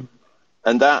the time.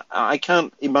 And that I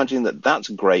can't imagine that that's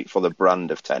great for the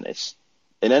brand of tennis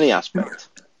in any aspect.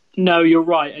 No, you're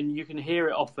right, and you can hear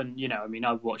it often.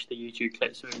 I've watched the YouTube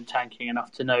clips of him tanking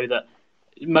enough to know that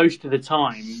most of the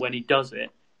time when he does it,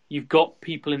 you've got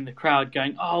people in the crowd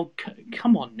going, "Oh,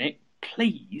 come on, Nick,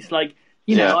 please!"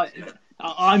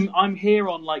 I'm here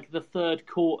on the third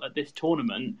court at this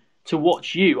tournament to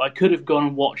watch you. I could have gone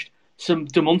and watched some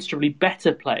demonstrably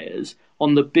better players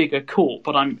on the bigger court,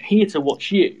 but I'm here to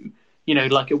watch you.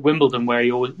 Like at Wimbledon, where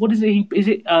he always... What is it? Is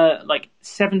it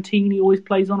 17 he always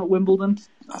plays on at Wimbledon?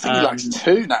 I think he likes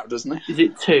 2 now, doesn't he? Is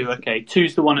it 2? Okay,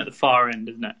 2's the one at the far end,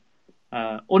 isn't it?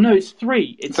 Or no, it's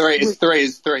 3. It's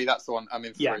 3. That's the one. I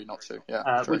mean, 3, not 2.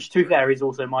 Yeah, which, to be fair, is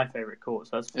also my favourite court.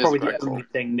 So that's probably the only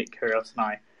thing Nick Kyrgios and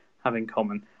I have in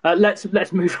common.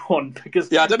 Let's move on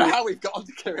because I don't know how we've got on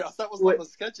to Kyrgios. That was on the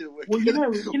schedule. Well, you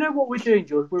know what we're doing,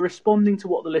 George. We're responding to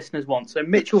what the listeners want. So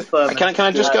Mitchell Furman. Can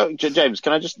I just go, James?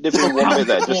 Can I just dip in one bit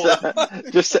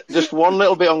there? Just one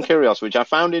little bit on Kyrgios, which I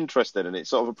found interesting, and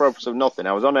it's sort of a purpose of nothing.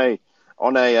 I was on a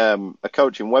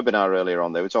coaching webinar earlier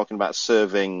on. They were talking about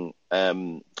serving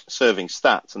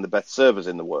stats and the best servers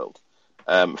in the world.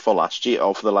 For last year,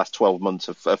 or for the last 12 months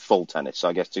of full tennis, so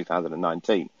I guess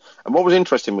 2019. And what was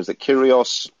interesting was that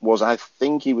Kyrgios I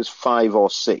think he was 5 or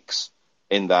 6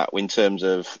 in that, in terms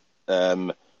of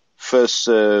first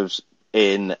serves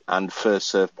in and first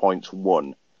serve points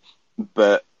won.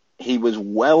 But he was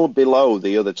well below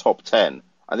the other top 10.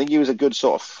 I think he was a good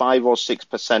sort of 5 or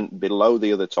 6% below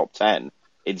the other top 10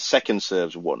 in second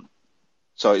serves won.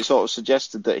 So it sort of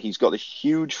suggested that he's got this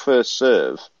huge first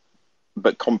serve,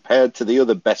 but compared to the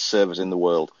other best servers in the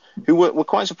world, who were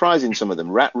quite surprising, some of them.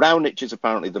 Raonic is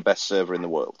apparently the best server in the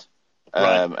world.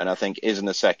 Right. And I think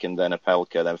Isner second, then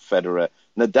Opelka, then Federer.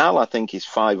 Nadal, I think, is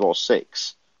 5 or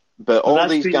 6. But all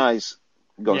these guys...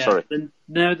 Go on, sorry. The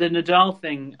Nadal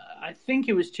thing, I think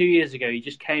it was 2 years ago. He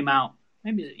just came out...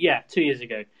 2 years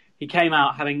ago. He came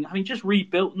out having just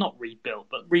remodeled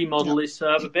his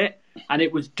serve a bit. And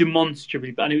it was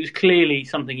demonstrably... And it was clearly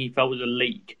something he felt was a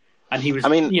leak. And he was,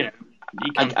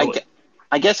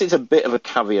 I guess it's a bit of a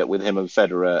caveat with him and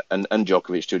Federer and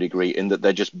Djokovic to a degree, in that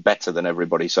they're just better than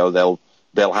everybody, so they'll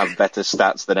have better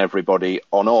stats than everybody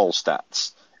on all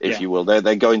stats, if you will.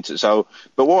 They're going to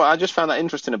But what I just found that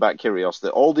interesting about Kyrgios,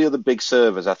 that all the other big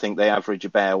servers, I think they average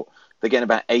they're getting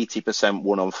about 80%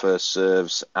 won on first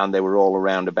serves, and they were all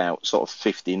around about sort of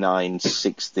 59,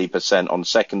 60% on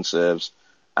second serves.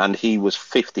 and he was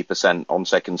 50% on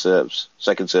second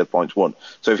serve points won.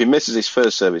 So if he misses his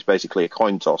first serve, it's basically a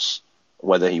coin toss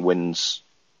whether he wins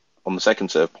on the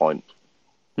second serve point.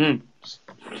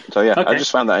 So yeah, okay. I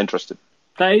just found that interesting.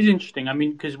 That is interesting. I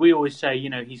mean, because we always say,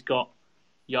 he's got.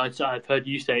 Yeah, I've heard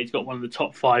you say he's got one of the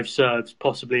top 5 serves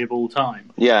possibly of all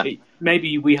time. Yeah.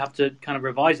 Maybe we have to kind of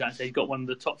revise that and say he's got one of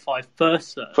the top 5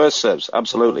 first serves. First serves,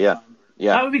 absolutely, yeah.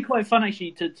 That would be quite fun,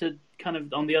 actually, to kind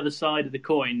of on the other side of the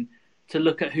coin, to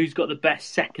look at who's got the best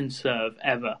second serve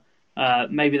ever.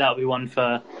 Maybe that would be one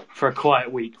for a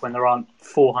quiet week when there aren't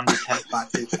 400 tennis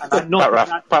matches. And I'm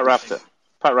not Pat Rafter.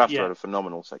 Pat Rafter had a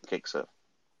phenomenal kick serve.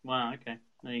 Wow, okay.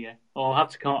 There you go. I'll have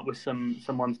to come up with some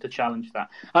ones to challenge that.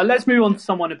 Let's move on to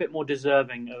someone a bit more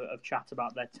deserving of chat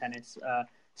about their tennis.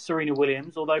 Serena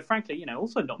Williams, although frankly,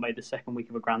 also not made the second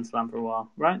week of a Grand Slam for a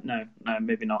while, right? No,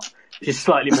 maybe not. She's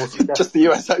slightly more successful. Just the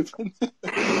US Open.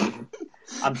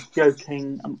 I'm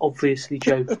joking. I'm obviously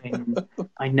joking.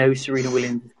 I know Serena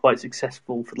Williams is quite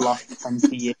successful for the last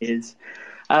 20 years.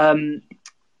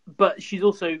 But she's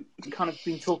also kind of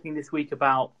been talking this week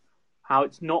about how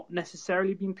it's not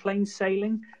necessarily been plain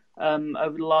sailing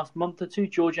over the last month or two.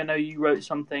 George, I know you wrote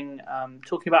something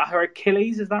talking about her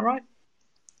Achilles, is that right?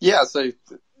 Yeah, so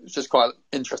it's just quite an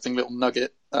interesting little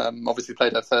nugget. Obviously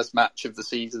played her first match of the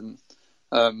season,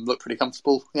 looked pretty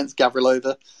comfortable against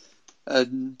Gavrilova,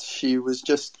 and she was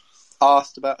just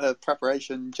asked about her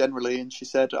preparation generally, and she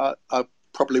said, I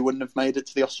probably wouldn't have made it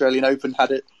to the Australian Open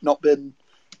had it not been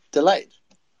delayed,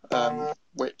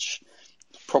 which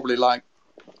probably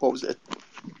what was it?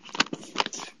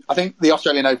 I think the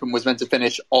Australian Open was meant to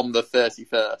finish on the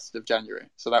 31st of January.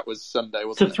 So that was Sunday,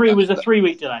 wasn't it? So it was a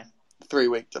 3-week delay.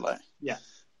 3-week delay. Yeah.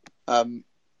 And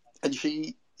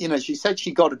she, she said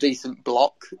she got a decent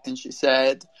block and she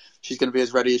said she's going to be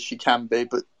as ready as she can be,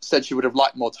 but said she would have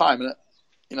liked more time. And,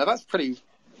 that's pretty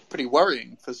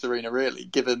worrying for Serena, really,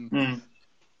 given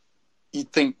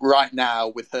you'd think right now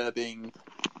with her being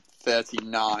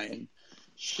 39,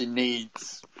 she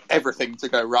needs everything to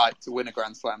go right to win a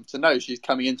Grand Slam. To know she's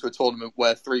coming into a tournament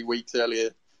where 3 weeks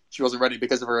earlier she wasn't ready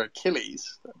because of her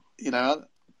Achilles,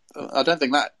 I don't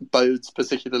think that bodes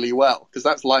particularly well, because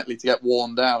that's likely to get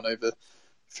worn down over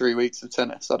 3 weeks of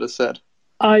tennis, I'd have said.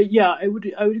 Yeah, I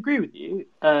would agree with you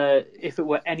if it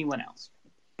were anyone else.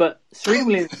 But Serena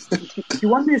Williams, she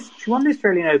won the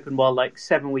Australian Open while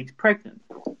 7 weeks pregnant.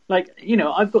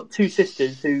 I've got 2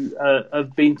 sisters who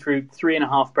have been through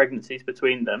 3.5 pregnancies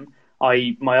between them.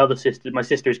 My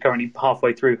sister is currently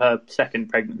halfway through her second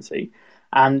pregnancy,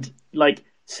 and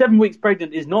 7 weeks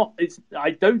pregnant is not. I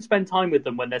don't spend time with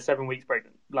them when they're 7 weeks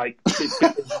pregnant.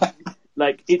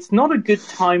 It's not a good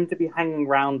time to be hanging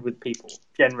around with people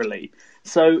generally.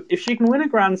 So if she can win a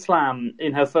Grand Slam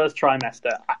in her first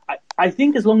trimester, I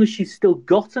think as long as she's still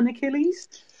got an Achilles,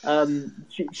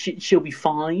 she'll be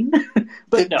fine.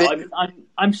 But no,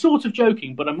 I'm sort of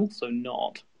joking, but I'm also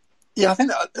not. Yeah, I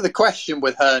think the question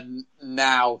with her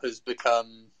now has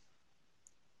become,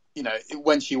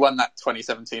 when she won that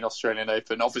 2017 Australian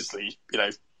Open, obviously,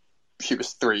 she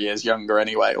was 3 years younger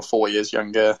anyway, or 4 years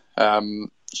younger. Her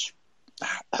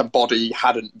body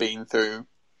hadn't been through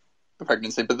a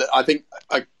pregnancy. But I think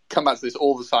I come back to this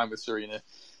all the time with Serena.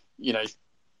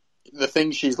 The thing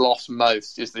she's lost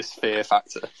most is this fear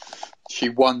factor. She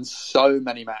won so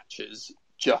many matches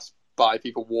just by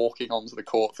people walking onto the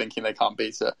court thinking they can't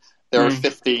beat her. There are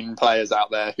 15 players out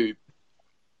there who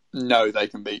know they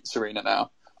can beat Serena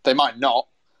now. They might not,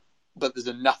 but there's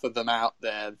enough of them out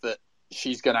there that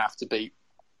she's going to have to beat,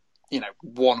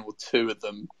 1 or 2 of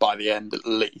them by the end at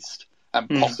least, and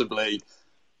possibly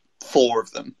 4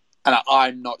 of them. And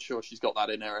I'm not sure she's got that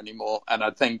in her anymore. And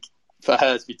I think for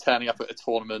her to be turning up at a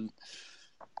tournament,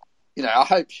 I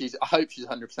hope she's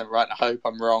 100% right. And I hope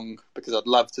I'm wrong, because I'd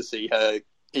love to see her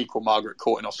equal Margaret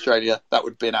Court in Australia. That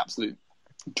would be an absolute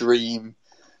dream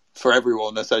for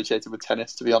everyone associated with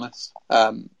tennis, to be honest.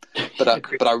 But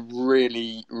I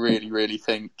really, really, really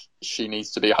think she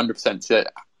needs to be 100%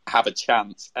 to have a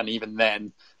chance. And even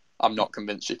then, I'm not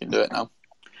convinced she can do it now.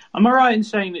 Am I right in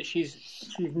saying that she's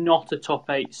not a top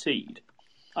 8 seed?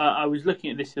 I was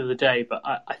looking at this the other day, but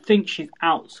I think she's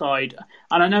outside.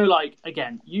 And I know,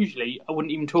 again, usually I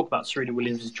wouldn't even talk about Serena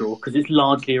Williams' draw because it's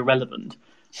largely irrelevant,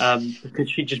 because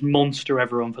she just monster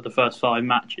everyone for the first 5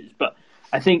 matches. But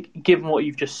I think, given what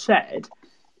you've just said,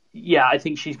 yeah, I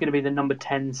think she's going to be the number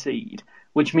 10 seed,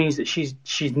 which means that she's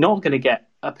not going to get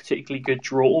a particularly good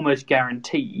draw, almost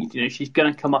guaranteed. She's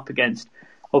going to come up against,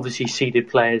 obviously, seeded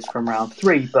players from round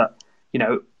 3, but,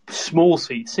 small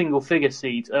seeds, single-figure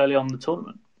seeds early on in the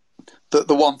tournament.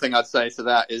 The one thing I'd say to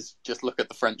that is just look at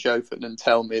the French Open and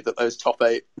tell me that those top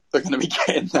 8 are going to be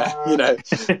getting there. You know,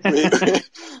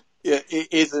 it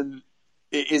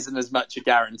isn't as much a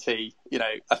guarantee. You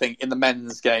know, I think in the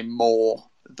men's game more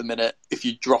at the minute, if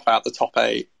you drop out the top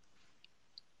 8,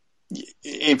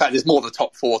 in fact, it's more the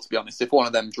top 4, to be honest. If one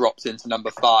of them drops into number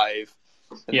 5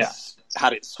 and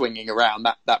had it swinging around,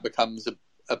 that becomes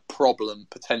a problem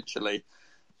potentially.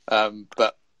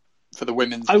 But for the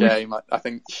women's game, I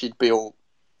think she'd be all,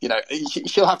 you know,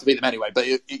 she'll have to beat them anyway, but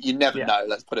you never know,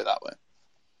 let's put it that way.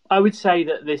 I would say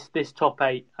that this top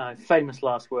 8, famous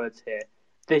last words here,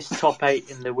 this top 8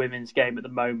 in the women's game at the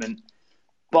moment,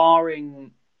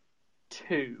 barring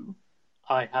 2,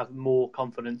 I have more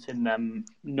confidence in them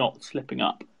not slipping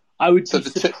up. I would. So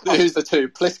who's the 2?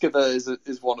 Pliskova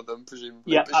is one of them,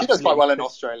 presumably. Yeah, but she does quite well in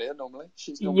Australia normally.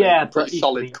 She's normally a pretty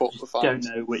solid quarter finals.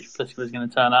 Don't know which Pliskova is going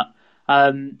to turn up.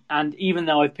 And even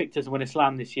though I've picked her to win a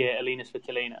slam this year, Alina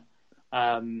Svitolina,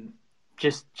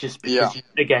 just because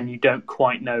again you don't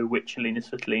quite know which Alina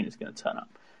Svitolina is going to turn up.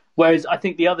 Whereas I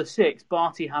think the other 6,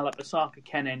 Barty, Halep, Osaka,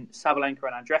 Kenin, Sabalenka,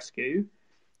 and Andreescu,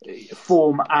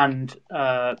 form and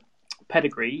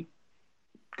pedigree.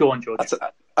 Go on, George.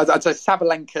 I'd say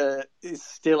Sabalenka is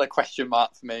still a question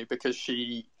mark for me because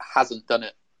she hasn't done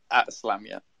it at a slam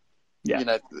yet. Yeah. You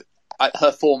know,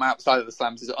 her form outside of the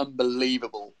slams is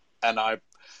unbelievable, and I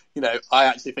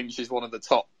actually think she's one of the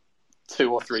top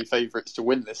 2 or 3 favourites to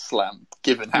win this slam,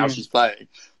 given how she's playing.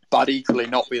 But I'd equally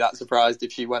not be that surprised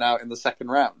if she went out in the second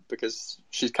round, because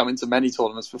she's come into many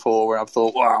tournaments before where I've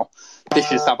thought, wow, this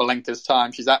is Sabalenka's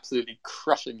time. She's absolutely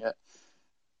crushing it.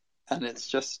 And it's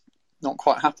just not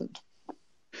quite happened.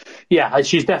 Yeah,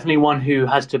 she's definitely one who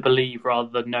has to believe rather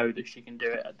than know that she can do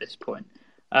it at this point.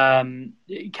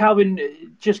 Calvin,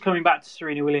 just coming back to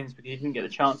Serena Williams, because you didn't get the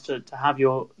chance to have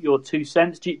your 2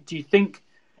 cents, do you think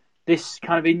this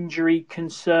kind of injury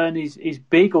concern is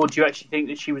big, or do you actually think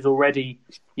that she was already,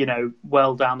 you know,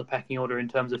 well down the pecking order in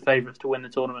terms of favourites to win the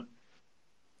tournament?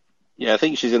 Yeah, I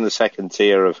think she's in the second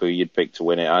tier of who you'd pick to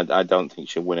win it. I don't think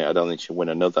she'll win it. I don't think she'll win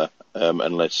another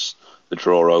unless the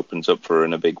draw opens up for her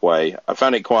in a big way.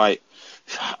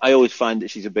 I always find that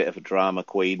she's a bit of a drama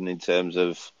queen in terms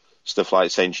of stuff like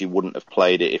saying she wouldn't have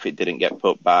played it if it didn't get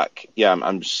put back. Yeah,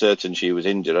 I'm certain she was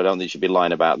injured. I don't think she'd be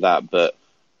lying about that, but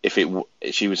if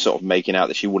she was sort of making out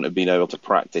that she wouldn't have been able to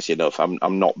practice enough,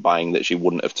 I'm not buying that she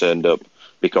wouldn't have turned up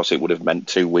because it would have meant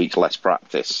 2 weeks less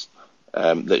practice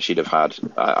that she'd have had.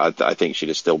 I think she'd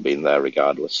have still been there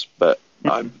regardless. But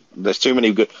there's too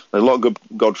many there's a lot of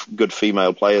good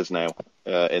female players now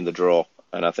in the draw,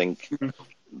 and I think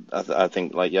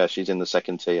she's in the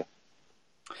second tier.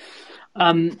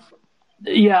 I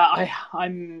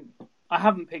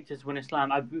haven't picked her to win a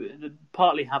slam. I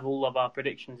partly have all of our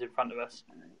predictions in front of us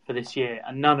for this year,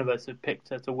 and none of us have picked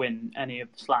her to win any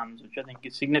of the slams, which I think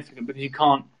is significant because you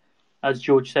can't, as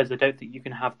George says, I don't think you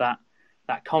can have that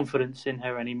confidence in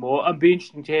her anymore. It'd be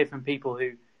interesting to hear from people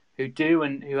who do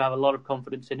and who have a lot of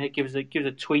confidence in her. Give us a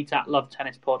tweet at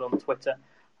LoveTennisPod on Twitter,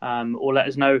 or let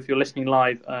us know if you're listening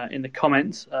live in the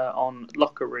comments on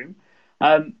Locker Room.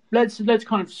 Let's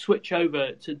kind of switch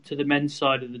over to the men's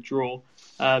side of the draw,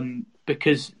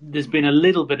 because there's been a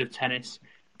little bit of tennis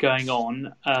going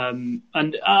on,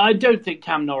 and I don't think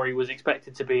Cam Norrie was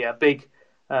expected to be a big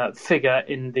figure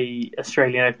in the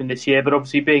Australian Open this year, but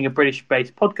obviously being a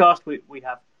British-based podcast, we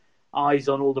have eyes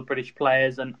on all the British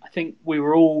players, and I think we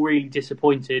were all really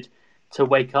disappointed to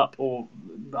wake up, or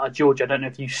George, I don't know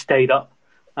if you stayed up.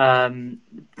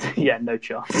 Yeah, no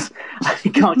chance.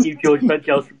 You can't keep George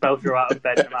Belcher out of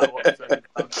bed no matter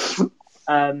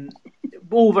what.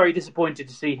 All very disappointed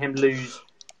to see him lose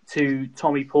to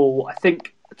Tommy Paul. I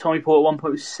think Tommy Paul at one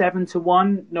point was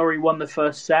 7-1. Norrie won the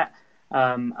first set,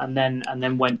 and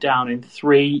then went down in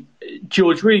 3.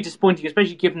 George, really disappointing,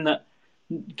 especially given that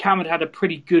Cam had a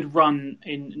pretty good run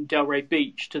in Delray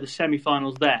Beach to the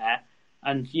semi-finals there,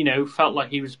 and felt like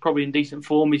he was probably in decent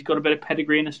form. He's got a bit of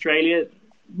pedigree in Australia.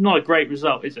 Not a great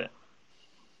result, is it?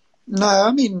 No,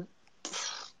 I mean,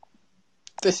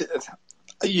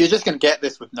 you're just going to get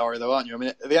this with Norrie, though, aren't you? I mean,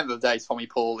 at the end of the day, Tommy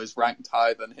Paul is ranked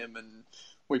higher than him, and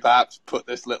we perhaps put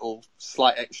this little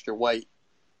slight extra weight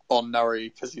on Norrie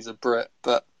because he's a Brit.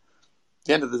 But at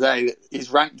the end of the day, he's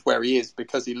ranked where he is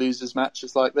because he loses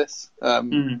matches like this.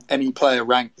 Any player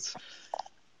ranked,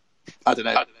 I don't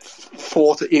know,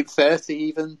 30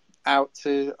 even, out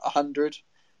to 100.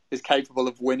 Is capable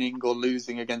of winning or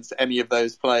losing against any of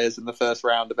those players in the first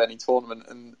round of any tournament,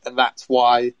 and that's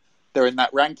why they're in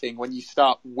that ranking. When you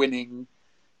start winning,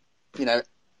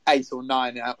 8 or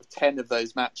 9 out of 10 of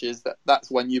those matches, that's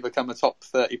when you become a top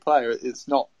 30 player. It's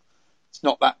not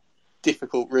that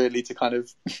difficult really to kind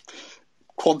of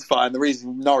quantify, and the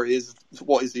reason Norrie is,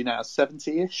 what is he now,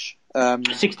 70-ish?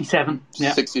 67.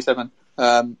 Yeah. 67.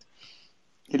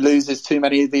 He loses too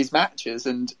many of these matches,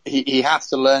 and he has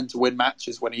to learn to win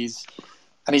matches when he's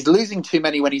losing too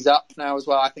many when he's up now as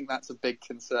well. I think that's a big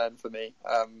concern for me.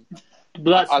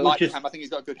 I like him. I think he's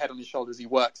got a good head on his shoulders. He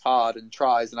works hard and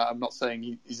tries, and I'm not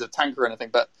saying he's a tanker or anything,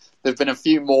 but there have been a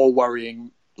few more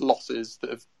worrying losses that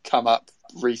have come up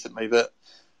recently that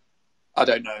I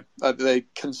don't know. They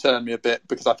concern me a bit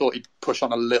because I thought he'd push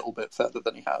on a little bit further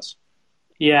than he has.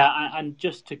 Yeah, and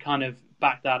just to kind of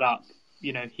back that up,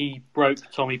 he broke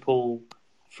Tommy Paul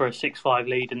for a 6-5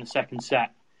 lead in the second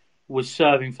set, was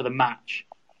serving for the match,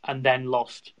 and then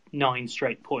lost 9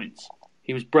 straight points.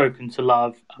 He was broken to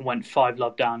love and went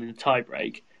 5-love down in a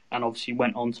tiebreak, and obviously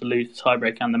went on to lose the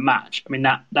tiebreak and the match. I mean,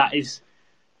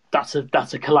 that's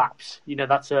a collapse.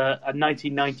 That's a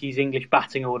 1990s English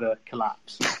batting order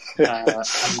collapse,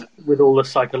 and with all the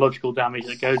psychological damage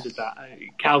that goes with that.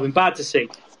 Calvin, bad to see.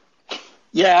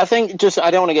 Yeah, I think I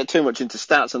don't want to get too much into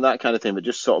stats and that kind of thing, but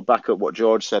just sort of back up what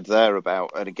George said there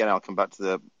about, and again, I'll come back to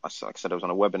like I said, I was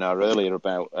on a webinar earlier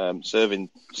about serving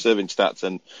stats,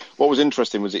 and what was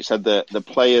interesting was it said that the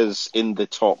players in the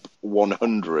top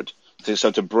 100,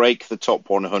 so to break the top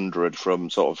 100 from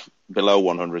sort of below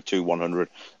 100 to 100,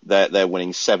 they're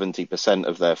winning 70%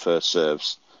 of their first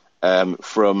serves.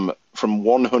 From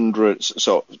 100,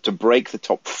 so to break the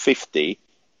top 50,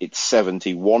 it's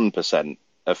 71%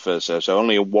 of first serve, so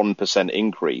only a 1%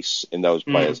 increase in those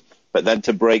players. But then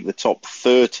to break the top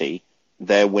 30,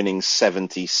 they're winning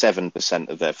 77%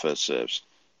 of their first serves.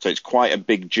 So it's quite a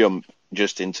big jump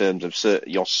just in terms of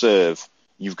your serve.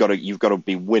 You've got to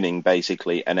be winning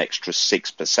basically an extra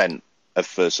 6% of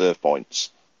first serve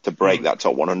points to break that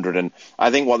top 100. And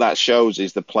I think what that shows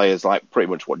is the players, like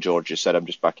pretty much what George just said, I'm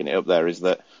just backing it up there, is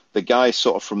that the guys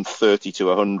sort of from 30 to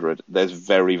 100, there's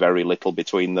very, very little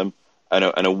between them. And a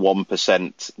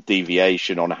 1%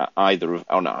 deviation on how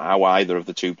either of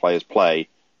the two players play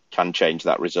can change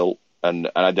that result.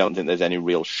 And I don't think there's any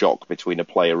real shock between a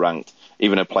player ranked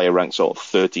sort of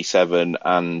 37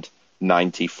 and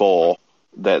 94.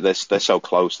 They're so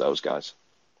close, those guys.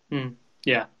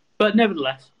 Yeah, but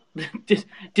nevertheless,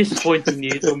 disappointing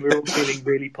news when we're all feeling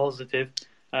really positive.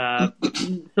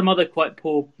 Some other quite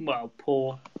poor,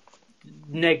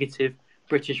 negative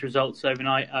British results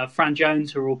overnight. Fran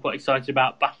Jones, who we're all quite excited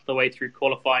about, battled her way through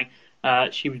qualifying.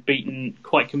 She was beaten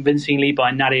quite convincingly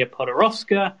by Nadia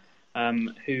Podoroska,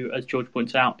 who, as George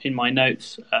points out in my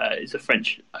notes, is a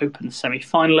French Open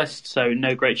semi-finalist, so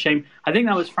no great shame. I think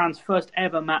that was Fran's first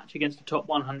ever match against a top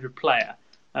 100 player.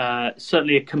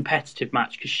 Certainly a competitive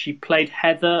match, because she played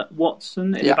Heather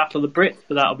Watson in the Battle of the Brits,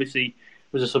 but that obviously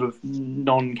was a sort of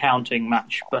non-counting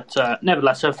match. But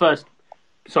nevertheless, her first...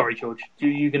 Sorry, George.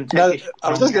 You going to take it?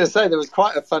 I was just going to say there was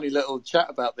quite a funny little chat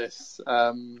about this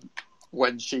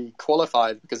when she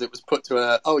qualified, because it was put to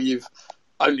her, you've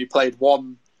only played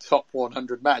one top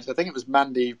 100 match. I think it was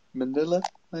Mandy Manila,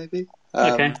 maybe.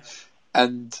 Okay.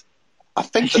 And I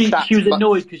think she was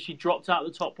annoyed because she dropped out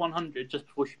of the top 100 just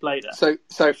before she played her.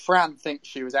 So Fran thinks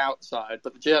she was outside,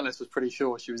 but the journalist was pretty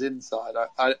sure she was inside.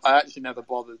 I actually never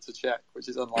bothered to check, which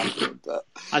is unlikely. But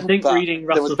I think reading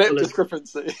Russell there was a bit of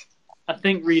discrepancy. I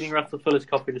think reading Russell Fuller's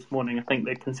copy this morning, I think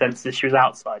the consensus is she was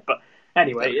outside. But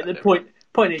anyway, the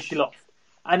point is she lost.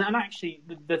 And actually,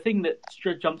 the thing that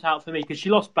jumped out for me, because she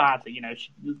lost badly,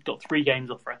 she got 3 games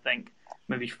off her, I think,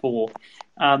 maybe 4.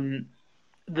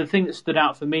 The thing that stood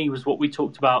out for me was what we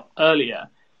talked about earlier,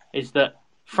 is that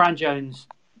Fran Jones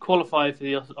qualified for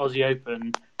the Aussie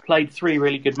Open, played 3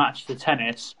 really good matches of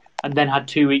tennis, and then had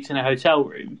 2 weeks in a hotel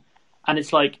room. And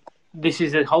it's like, this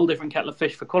is a whole different kettle of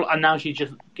fish for qualifying, and now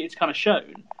it's kind of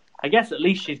shown. I guess at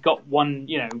least she's got one,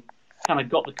 kind of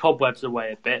got the cobwebs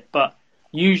away a bit, but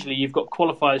usually you've got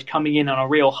qualifiers coming in on a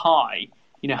real high,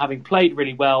 having played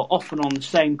really well, often on the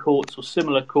same courts or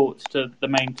similar courts to the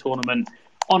main tournament,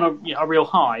 on a real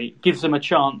high, gives them a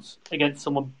chance against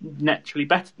someone naturally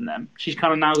better than them. She's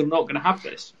kind of now not going to have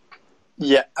this.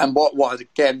 Yeah, and what I'd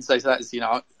again say to that is,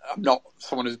 I'm not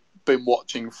someone who's been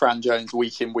watching Fran Jones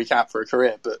week in, week out for a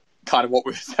career, but kind of what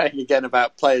we were saying again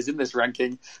about players in this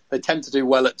ranking, they tend to do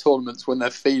well at tournaments when they're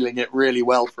feeling it really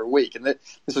well for a week. And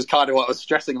this was kind of what I was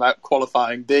stressing about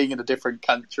qualifying, being in a different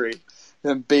country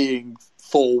and being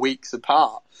 4 weeks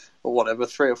apart or whatever,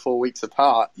 3 or 4 weeks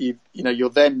apart. You're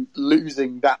then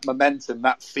losing that momentum,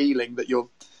 that feeling that you're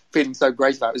feeling so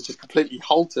great about is just completely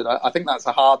halted. I think that's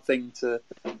a hard thing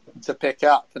to pick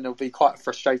up, and it'll be quite a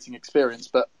frustrating experience.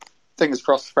 But fingers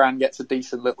crossed, Fran gets a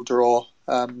decent little draw.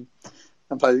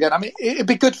 And plays again. I mean, it'd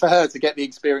be good for her to get the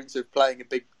experience of playing a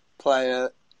big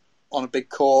player on a big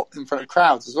court in front of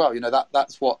crowds as well.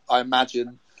 That's what I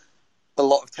imagine a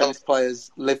lot of tennis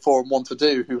players live for and want to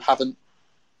do who haven't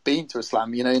been to a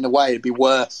slam. In a way, it'd be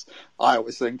worse. I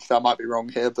always think, I might be wrong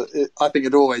here, but I think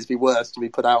it'd always be worse to be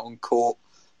put out on court,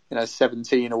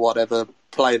 17 or whatever,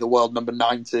 play the world number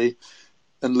 90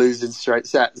 and lose in straight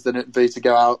sets than it'd be to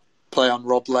go out, play on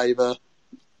Rod Laver,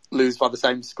 lose by the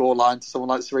same scoreline to someone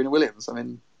like Serena Williams. I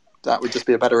mean, that would just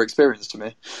be a better experience to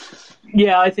me.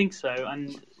 Yeah, I think so.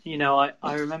 And, I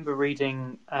remember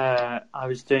reading, I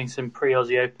was doing some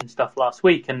pre-Aussie Open stuff last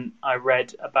week, and I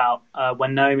read about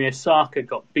when Naomi Osaka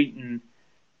got beaten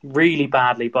really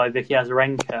badly by Vicky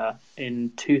Azarenka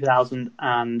in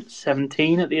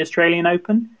 2017 at the Australian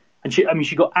Open. And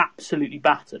she got absolutely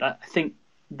battered. I think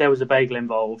there was a bagel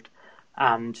involved.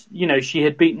 And, she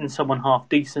had beaten someone half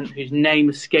decent whose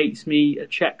name escapes me, a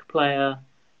Czech player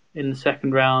in the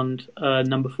second round,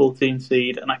 number 14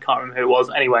 seed, and I can't remember who it was.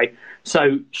 Anyway,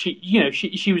 so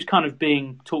she was kind of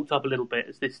being talked up a little bit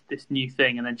as this new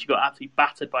thing, and then she got absolutely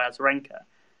battered by Azarenka.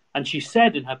 And she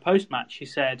said in her post-match, she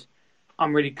said,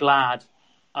 "I'm really glad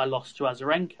I lost to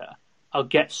Azarenka. I'll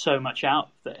get so much out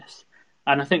of this."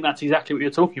 And I think that's exactly what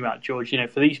you're talking about, George.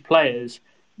 For these players,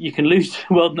 you can lose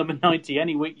to world number 90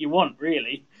 any week you want,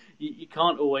 really. You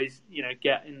can't always,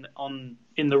 get in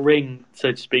the ring,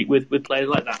 so to speak, with players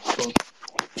like that. So.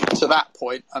 To that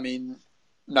point, I mean,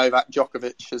 Novak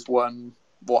Djokovic has won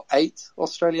 8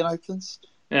 Australian Opens.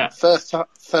 Yeah. First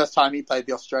time he played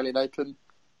the Australian Open,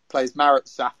 plays Marat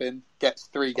Safin, gets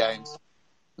 3 games.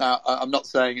 Now, I'm not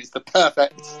saying it's the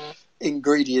perfect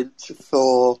ingredient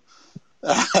for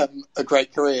a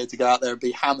great career to go out there and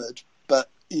be hammered, but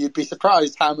you'd be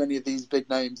surprised how many of these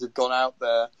big names have gone out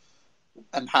there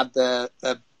and had their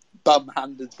bum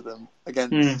handed to them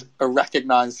against a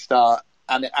recognised star,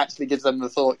 and it actually gives them the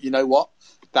thought, you know what,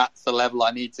 that's the level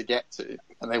I need to get to,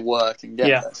 and they work and get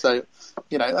there. So,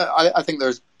 I think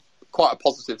there's quite a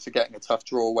positive to getting a tough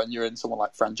draw when you're in someone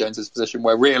like Fran Jones's position,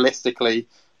 where realistically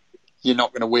you're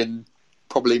not going to win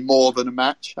probably more than a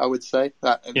match, I would say.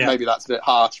 Maybe that's a bit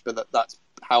harsh, but that's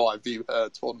how I view her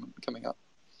tournament coming up.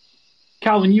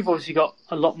 Calvin, you've obviously got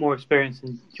a lot more experience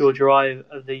than George or I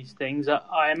of these things.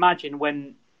 I imagine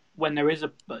when there is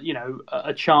a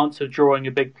chance of drawing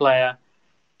a big player,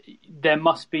 there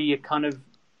must be a kind of,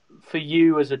 for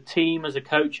you as a team, as a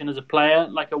coach and as a player,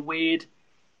 like a weird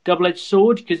double-edged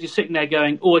sword, because you're sitting there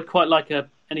going, oh, I'd quite like an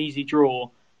easy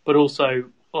draw, but also,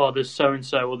 oh, there's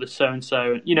so-and-so or there's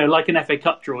so-and-so. Like an FA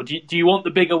Cup draw. Do you want the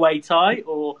big away tie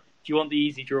or do you want the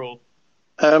easy draw?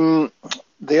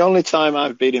 The only time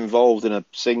I've been involved in a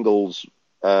singles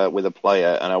with a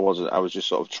player, and I was just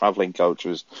sort of travelling coach,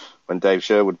 was when Dave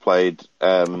Sherwood played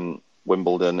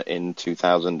Wimbledon in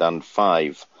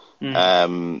 2005,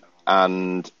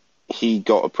 and he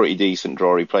got a pretty decent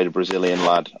draw. He played a Brazilian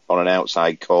lad on an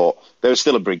outside court. There was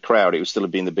still a big crowd. It was still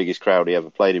been the biggest crowd he ever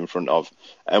played in front of,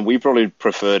 and we probably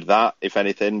preferred that, if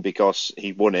anything, because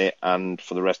he won it, and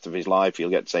for the rest of his life he'll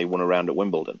get to say he won a round at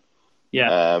Wimbledon.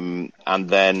 Yeah. And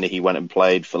then he went and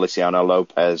played Feliciano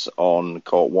Lopez on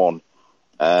court 1,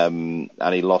 and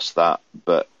he lost that.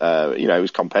 But it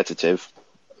was competitive.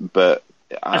 But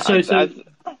so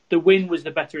the win was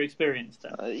the better experience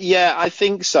then. Yeah, I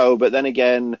think so. But then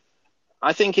again,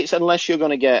 I think it's unless you're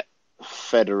going to get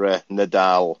Federer,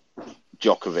 Nadal,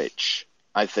 Djokovic,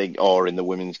 I think, or in the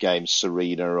women's game,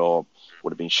 Serena, or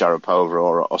would have been Sharapova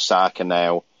or Osaka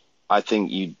now. I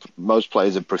think most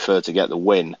players would prefer to get the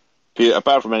win.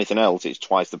 Apart from anything else, it's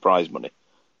twice the prize money.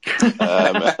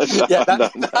 That is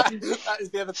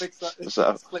the other big flip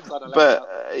side. But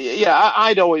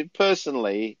I'd always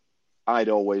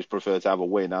prefer to have a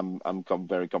win. I'm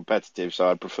very competitive, so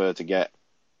I'd prefer to get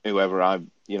whoever I think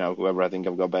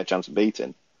I've got a better chance of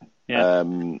beating. Yeah.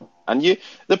 And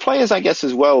the players, I guess,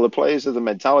 as well. The players are the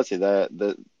mentality. They're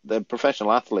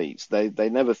professional athletes. They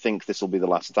never think this will be the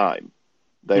last time.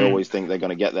 They always think they're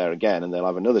going to get there again and they'll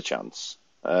have another chance.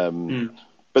 But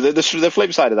the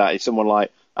flip side of that is someone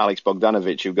like Alex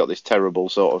Bogdanovic, who got this terrible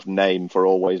sort of name for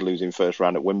always losing first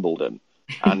round at Wimbledon,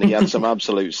 and he had some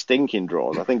absolute stinking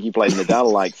draws. I think he played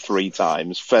Nadal like 3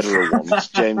 times, Federer once,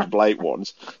 James Blake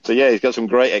once. So yeah, he's got some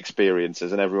great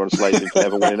experiences, and everyone's slated for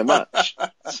never winning a match.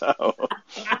 So,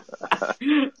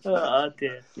 oh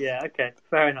dear, yeah, okay,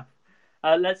 fair enough.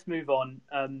 Let's move on.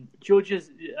 George has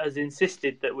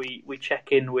insisted that we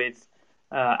check in with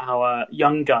our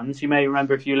young guns. You may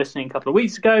remember, if you were listening a couple of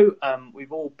weeks ago,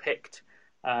 we've all picked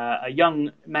a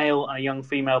young male and a young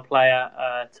female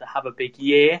player to have a big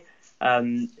year.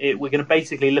 We're going to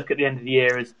basically look at the end of the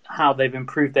year as how they've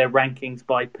improved their rankings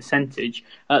by percentage.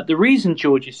 The reason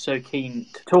George is so keen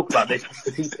to talk about this is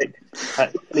because he picked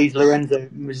Italy's Lorenzo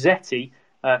Musetti,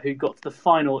 who got to the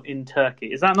final in Turkey.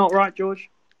 Is that not right, George?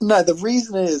 No, the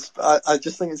reason is I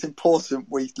just think it's important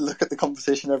we look at the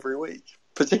competition every week,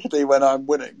 particularly when I'm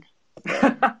winning.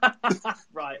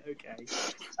 Right, okay.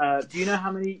 Do you know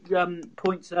how many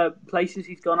places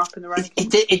he's gone up in the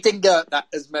rankings? It didn't go up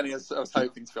as many as I was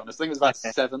hoping, to be honest. I think it was about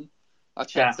 7. I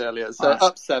checked earlier. So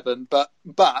up 7. But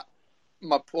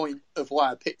my point of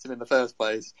why I picked him in the first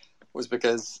place was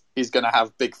because he's going to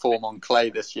have big form on clay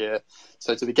this year.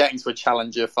 So to be getting to a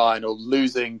challenger final,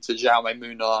 losing to Jaume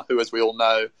Munar, who, as we all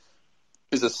know,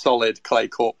 is a solid clay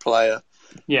court player,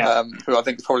 who I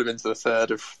think has probably been to the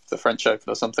third of the French Open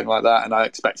or something like that, and I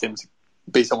expect him to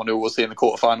be someone who we'll see in the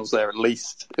quarterfinals there at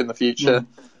least in the future.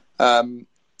 That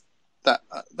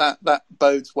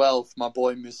bodes well for my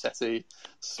boy Musetti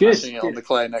smashing it on the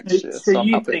clay next year. So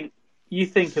you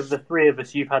think of the three of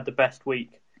us, you've had the best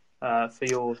week for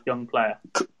your young player?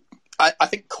 I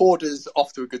think Korda's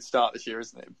off to a good start this year,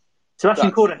 isn't he?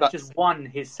 Sebastian Korda has just won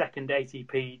his second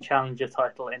ATP Challenger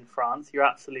title in France. You're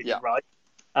absolutely right.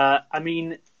 I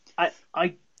mean,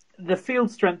 the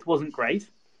field strength wasn't great.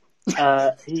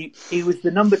 He was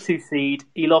the number 2 seed.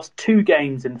 He lost 2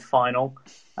 games in the final.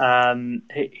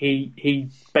 He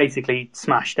basically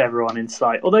smashed everyone in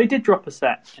sight. Although he did drop a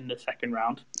set in the second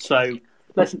round. So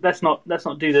let's not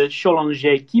do the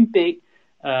Challenger Quimpe,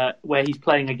 where he's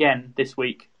playing again this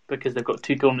week because they've got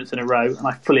 2 tournaments in a row, and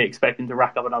I fully expect him to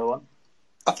rack up another one.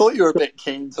 I thought you were a bit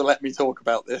keen to let me talk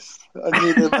about this. I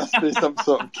knew there must be some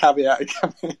sort of caveat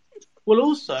coming. Well,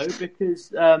 also because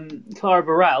Clara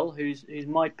Burel, who's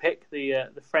my pick,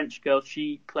 the French girl,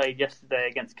 she played yesterday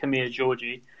against Camilla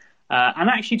Giorgi, and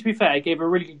actually, to be fair, gave her a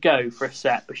really good go for a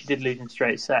set, but she did lose in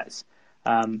straight sets.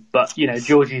 But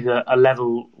Giorgi's a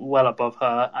level well above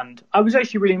her, and I was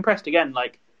actually really impressed again.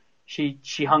 Like she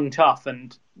hung tough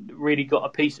and really got a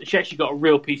piece. She actually got a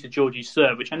real piece of Giorgi's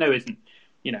serve, which I know isn't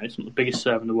it's not the biggest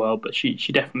serve in the world, but she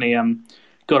definitely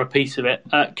got a piece of it.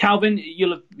 Calvin,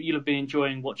 you'll have been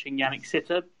enjoying watching Yannick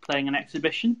Sitter playing an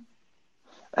exhibition.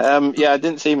 I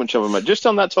didn't see much of him. Just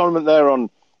on that tournament there in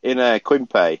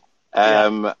Quimpe,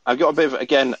 I've got a bit of,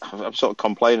 again, I'm sort of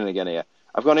complaining again here.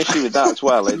 I've got an issue with that as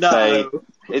well.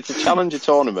 It's a challenger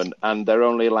tournament, and they're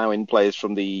only allowing players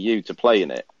from the EU to play in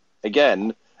it.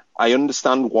 Again, I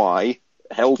understand why.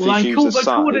 Health issues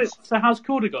aside. So how's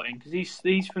Korda got in? Because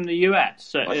he's from the US.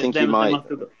 So I think he might.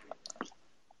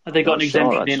 Have they got an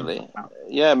exemption in?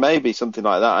 Yeah, maybe something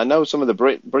like that. I know some of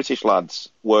the British lads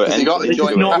were. They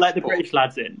did not let the British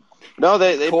lads in. No,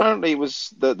 they apparently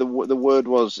was the word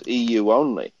was EU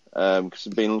only. Because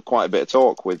there's been quite a bit of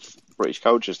talk with British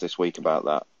coaches this week about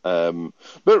that.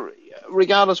 But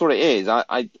regardless what it is,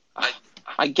 I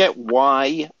get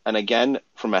why, and again,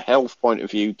 from a health point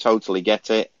of view, totally get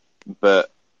it.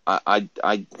 But I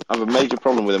have a major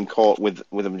problem with them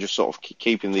with them just sort of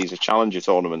keeping these as challenger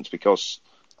tournaments, because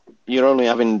you're only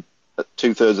having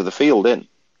 2/3 of the field in.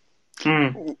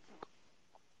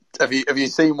 Have you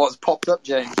seen what's popped up,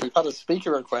 James? We've had a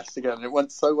speaker request again. It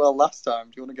went so well last time.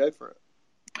 Do you want to go for it?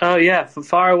 Oh yeah, from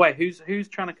far away. Who's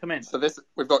trying to come in? So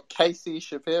we've got Casey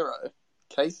Shapiro.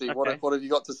 Casey, okay. What have you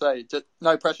got to say?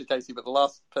 No pressure, Casey, but the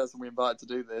last person we invited to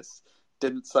do this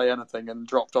didn't say anything and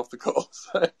dropped off the call,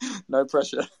 so no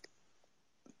pressure.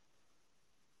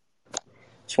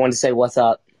 Just wanted to say what's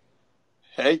up.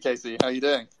 Hey, Casey, how you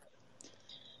doing?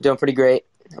 Doing pretty great.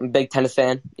 I'm a big tennis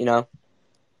fan, Who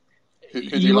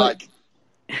do you like?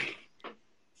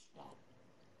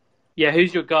 Yeah,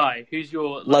 who's your guy? Who's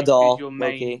your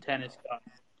main tennis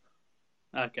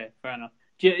guy? Okay, fair enough.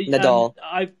 Nadal.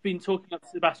 I've been talking up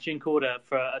Sebastian Korda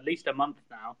for at least a month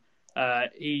now.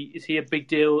 Is he a big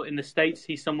deal in the States?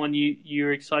 He's someone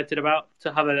you're excited about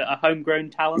to have a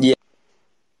homegrown talent? Yeah.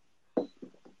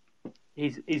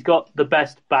 He's got the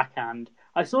best backhand.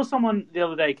 I saw someone the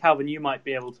other day, Calvin, you might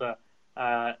be able to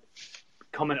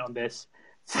comment on this.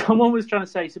 Someone was trying to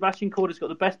say Sebastian Korda's got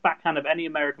the best backhand of any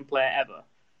American player ever,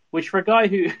 which for a guy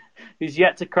who's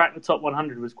yet to crack the top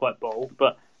 100 was quite bold,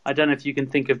 but I don't know if you can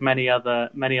think of many other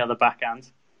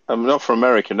backhands. Not for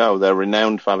America, no. They're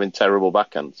renowned for having terrible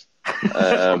backhands.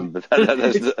 But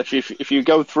if you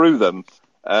go through them,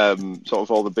 sort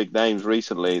of all the big names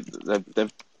recently,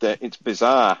 it's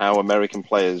bizarre how American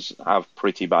players have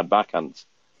pretty bad backhands.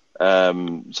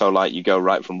 So like you go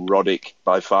right from Roddick,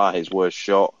 by far his worst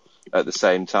shot. At the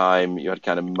same time, you had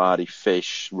kind of Mardy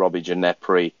Fish, Robbie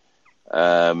Ginepri,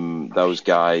 those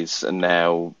guys, and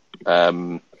now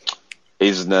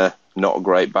Isner, not a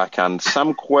great backhand.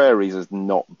 Sam Querrey's is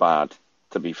not bad,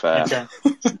 to be fair. Okay.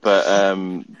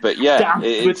 But yeah,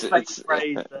 it's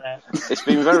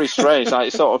been very strange.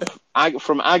 Like sort of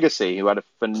from Agassi, who had a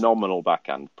phenomenal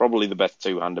backhand, probably the best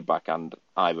two-handed backhand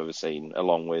I've ever seen,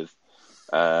 along with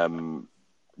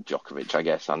Djokovic, I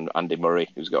guess, and Andy Murray,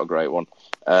 who's got a great one.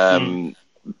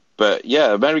 But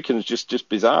yeah, Americans just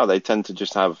bizarre. They tend to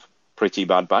just have pretty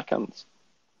bad backhands.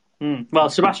 Well,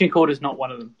 Sebastian Korda's not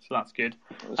one of them, so that's good.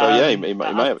 So yeah, he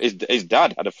might have. His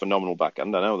dad had a phenomenal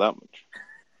backhand. I know that much.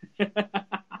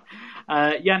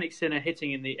 Yannick Sinner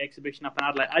hitting in the exhibition up in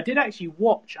Adelaide. I did actually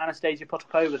watch Anastasia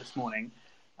Potapova this morning,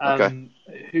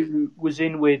 who was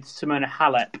in with Simona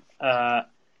Halep,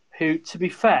 who, to be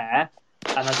fair,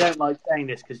 and I don't like saying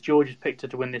this because George has picked her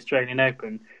to win the Australian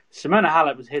Open, Simona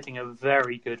Halep was hitting a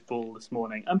very good ball this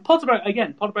morning. And Potapova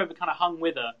kind of hung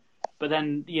with her, but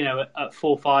then, at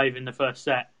 4-5 in the first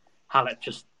set, Halep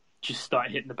just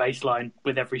started hitting the baseline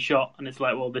with every shot. And it's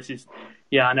like, well, this is...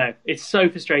 Yeah, I know. It's so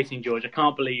frustrating, George. I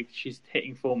can't believe she's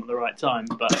hitting form at the right time.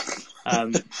 But,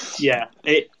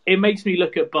 it makes me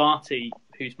look at Barty,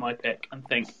 who's my pick, and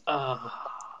think,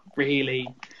 really?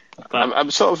 But I'm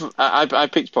sort of... I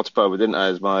picked Potapova, didn't I,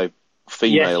 as my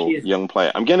female young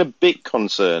player. I'm getting a bit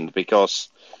concerned because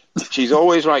she's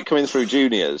always, coming through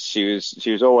juniors, she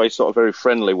was always sort of very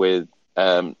friendly with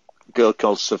a girl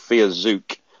called Sofia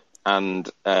Zouk and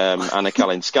Anna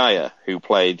Kalinskaya, who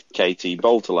played Katie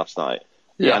Bolter last night.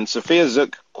 Yeah. And Sofia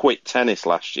Zouk quit tennis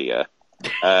last year,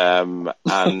 and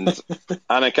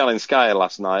Anna Kalinskaya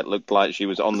last night looked like she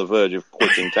was on the verge of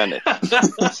quitting tennis. so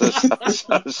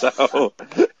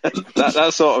that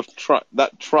sort of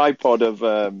that tripod of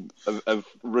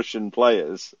Russian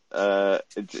players,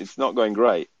 it's not going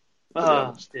great.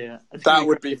 Oh, dear. That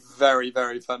would be very,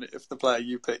 very funny if the player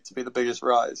you picked to be the biggest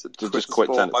rise and just quit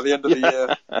tennis by the end of the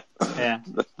year. Yeah.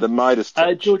 The Midas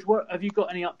touch. George, have you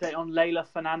got any update on Leylah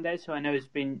Fernandez, who I know has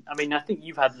been... I mean, I think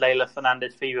you've had Leylah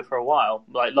Fernandez fever for a while,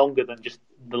 longer than just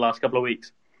the last couple of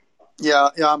weeks. Yeah,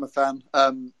 I'm a fan.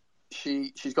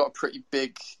 She's got a pretty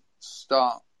big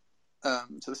start to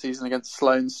the season against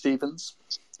Sloane Stephens.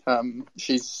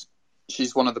 She's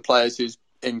one of the players who's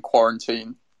in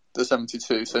quarantine, the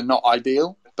 72, so not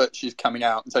ideal, but she's coming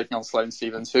out and taking on Sloane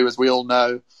Stephens, who, as we all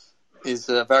know, is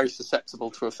very susceptible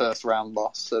to a first round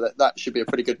loss. So that should be a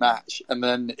pretty good match. And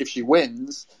then if she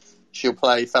wins, she'll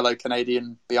play fellow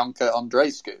Canadian Bianca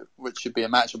Andreescu, which should be a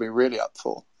match she'll be really up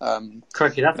for.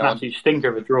 Crikey, that's an absolute stinker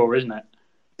of a draw, isn't it?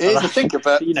 It is a stinker,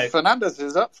 but Fernandez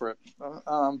is up for it.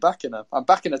 I'm backing her. I'm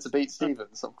backing her to beat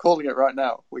Stephens. I'm calling it right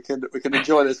now. We can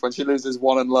enjoy this when she loses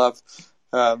one and love.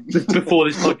 Before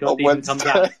this podcast even comes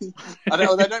out. I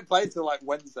know they don't play till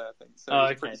Wednesday, I think. So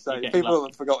it's pretty safe. People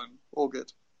have forgotten. All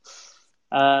good.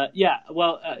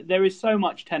 There is so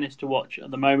much tennis to watch at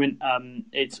the moment.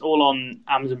 It's all on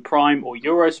Amazon Prime or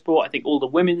Eurosport. I think all the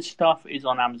women's stuff is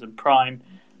on Amazon Prime,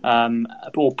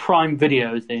 or Prime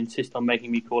Video, as they insist on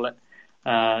making me call it.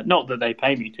 Not that they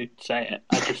pay me to say it.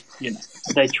 I just,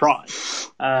 they try.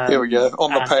 Here we go.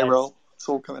 On the payroll. It's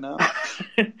all coming out.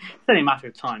 It's only a matter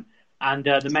of time. And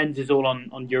the men's is all on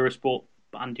Eurosport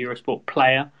and Eurosport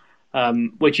Player.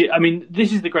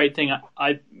 This is the great thing.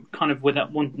 I kind of,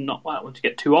 without want to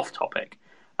get too off topic,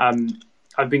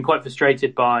 I've been quite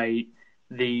frustrated by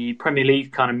the Premier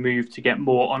League kind of move to get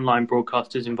more online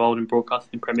broadcasters involved in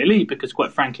broadcasting Premier League, because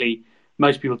quite frankly,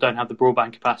 most people don't have the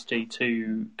broadband capacity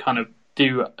to kind of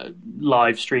do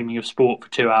live streaming of sport for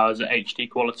 2 hours at HD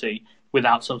quality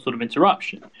without some sort of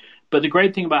interruption. But the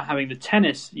great thing about having the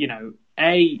tennis,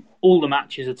 A, all the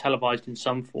matches are televised in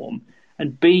some form,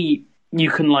 and B, you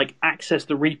can access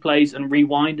the replays and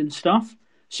rewind and stuff,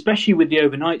 especially with the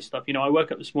overnight stuff. I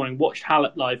woke up this morning, watched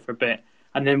Halep live for a bit,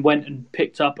 and then went and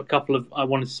picked up a couple of... I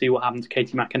wanted to see what happened to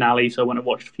Katie McInally, so I went and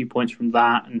watched a few points from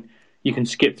that, and you can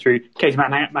skip through. Katie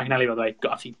McInally, by the way,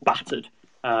 got actually battered.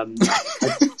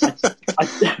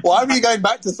 Why were you going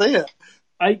back to see it?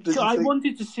 I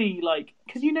wanted to see,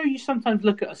 because you sometimes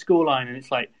look at a scoreline and it's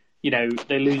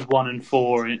they lose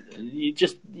 1-4, and you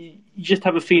just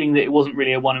have a feeling that it wasn't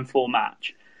really a 1-4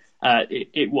 match.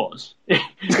 It was.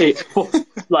 It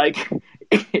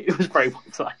was very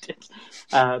one-sided.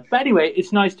 But anyway,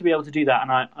 it's nice to be able to do that,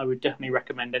 and I would definitely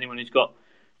recommend anyone who's got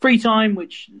free time,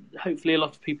 which hopefully a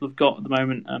lot of people have got at the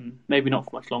moment. Maybe not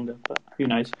for much longer, but who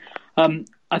knows.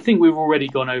 I think we've already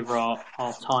gone over our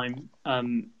time,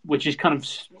 which is kind of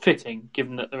fitting,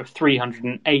 given that there are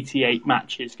 388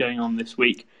 matches going on this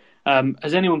week.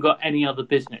 Has anyone got any other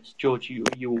business? George, you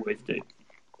always do.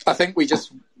 I think we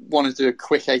just wanted to do a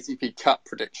quick ATP Cup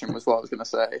prediction was what I was going to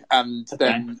say. And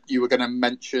then you were going to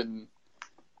mention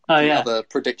the other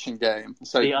prediction game.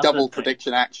 So double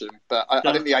prediction action. But I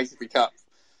think the ATP Cup,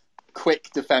 quick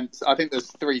defence. I think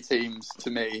there's 3 teams to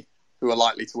me who are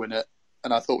likely to win it.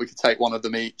 And I thought we could take one of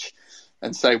them each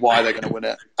and say why they're going to win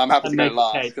it. I'm happy to go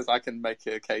last because I can make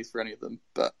a case for any of them.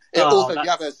 But also, if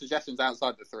you have suggestions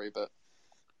outside the 3, but...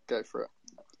 go for it.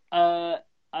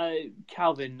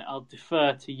 Calvin, I'll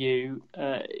defer to you.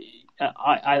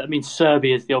 I mean,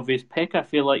 Serbia is the obvious pick. I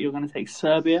feel like you're going to take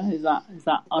Serbia. Is that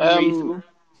unreasonable?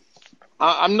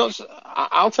 I'm not.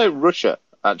 I'll take Russia,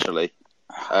 actually.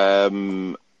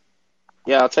 I'll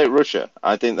take Russia.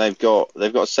 I think they've got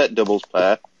a set doubles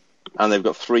player, and they've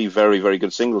got 3 very, very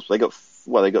good singles. They got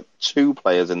 2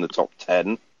 players in the top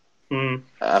 10.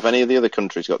 Have any of the other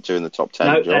countries got 2 in the top 10?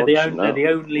 No, George? they're the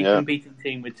only competing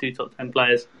team with 2 top 10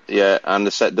 players. Yeah, and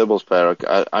the set doubles player.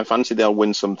 I fancy they'll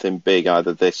win something big,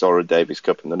 either this or a Davis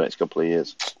Cup in the next couple of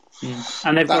years.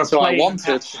 And they've That's got a what I playing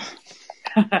wanted.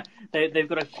 captain. They've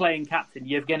got a playing captain.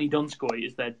 Yevgeny Donskoy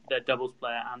is their doubles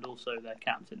player and also their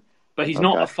captain. But he's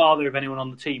not a father of anyone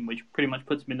on the team, which pretty much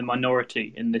puts him in the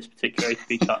minority in this particular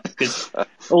ATP Cup, because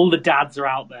all the dads are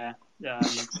out there.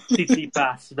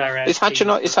 Tsitsipas, Zverev. Is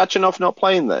Khachanov not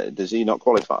playing there? Does he not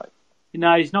qualify?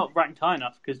 No, he's not ranked high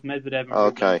enough because Medvedev.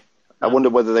 Okay. I wonder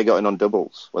whether they got in on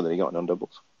doubles.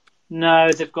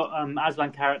 No, they've got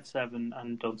Aslan Karatsev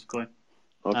and Donskoy.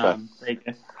 Okay. There you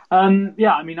go.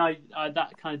 Yeah, I mean, I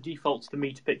that kind of defaults to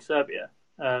me to pick Serbia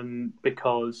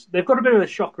because they've got a bit of a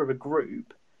shocker of a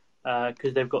group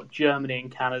because they've got Germany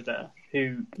and Canada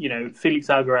who, Felix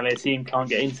Auger-Aliassime can't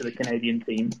get into the Canadian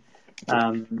team.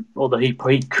 Although he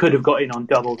could have got in on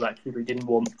doubles actually, but he didn't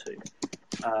want to,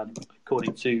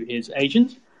 according to his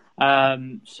agent.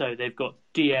 So they've got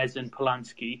Diaz and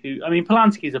Polanski,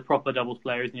 Polanski's a proper doubles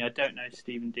player, isn't he? I don't know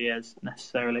Steven Diaz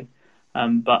necessarily,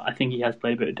 but I think he has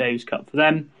played a bit of Davis Cup for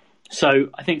them. So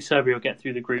I think Serbia will get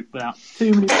through the group without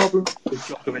too many problems, with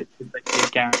Djokovic is basically a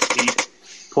guaranteed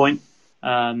point.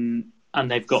 And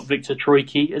they've got Victor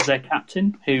Troicki as their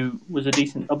captain, who was a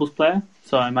decent doubles player.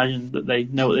 So I imagine that they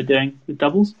know what they're doing with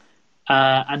doubles.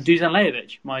 And Dusan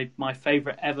Lajovic, my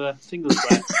favourite ever singles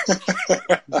player.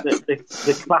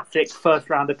 the classic first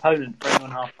round opponent for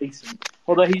anyone half decent.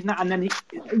 Although he's not, and then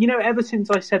ever since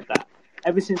I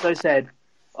said,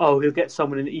 oh, he'll get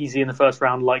someone easy in the first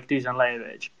round like Dusan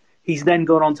Lajovic, he's then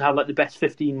gone on to have like the best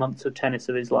 15 months of tennis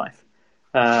of his life.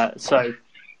 I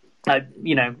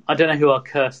don't know who I'll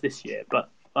curse this year, but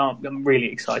I'm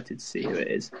really excited to see who it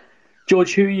is.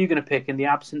 George, who are you going to pick in the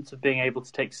absence of being able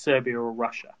to take Serbia or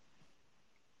Russia?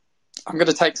 I'm going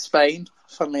to take Spain,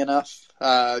 funnily enough.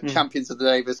 Champions of the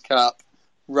Davis Cup,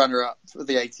 runner-up of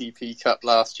the ATP Cup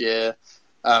last year.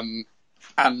 And,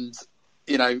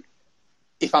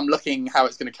 if I'm looking how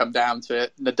it's going to come down to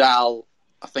it, Nadal,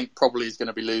 I think, probably is going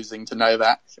to be losing to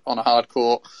Novak on a hard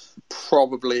court.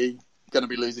 Probably going to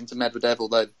be losing to Medvedev,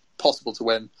 although possible to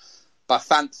win. But I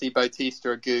fancy Bautista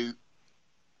Agut,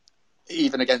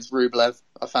 even against Rublev.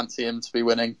 I fancy him to be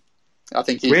winning. I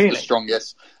think he's the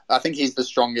strongest. I think he's the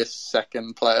strongest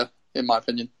second player, in my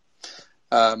opinion.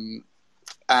 And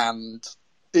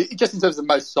just in terms of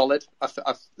most solid, I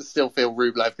still feel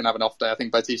Rublev can have an off day. I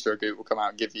think Bautista Agut will come out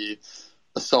and give you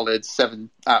a solid 7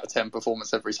 out of 10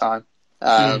 performance every time.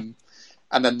 And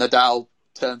then Nadal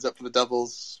turns up for the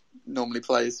doubles, normally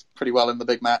plays pretty well in the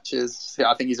big matches. Yeah,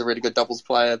 I think he's a really good doubles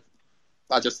player.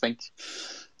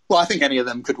 I think any of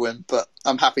them could win, but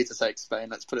I'm happy to take Spain,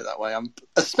 let's put it that way. I'm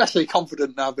especially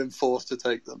confident now I've been forced to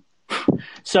take them.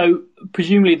 So,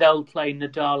 presumably they'll play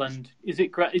Nadal and... Is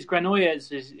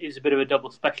Granollers is a bit of a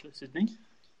double specialist, isn't he?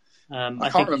 I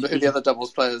can't remember who the other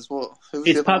doubles players were.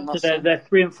 They're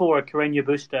 3 and 4 are Carreño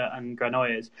Busta and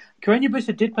Granollers. Carreño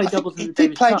Busta did play doubles in the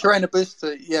Davis Cup. He did play Carreño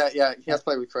Busta, yeah. He has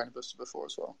played with Carreño Busta before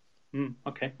as well.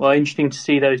 Okay, well, interesting to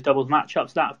see those doubles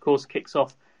matchups. That, of course, kicks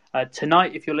off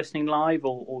tonight if you're listening live,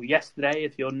 or yesterday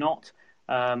if you're not,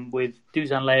 with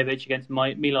Dusan Lajovic against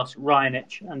Milos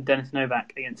Raonic and Denis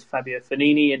Novak against Fabio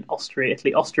Fognini in Austria,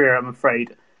 Italy. Austria, I'm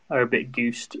afraid, are a bit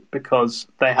goosed because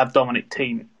they have Dominic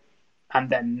Thiem and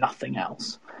then nothing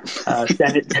else.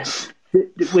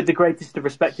 With the greatest of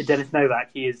respect to Denis Novak,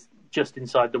 he is just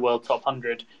inside the world top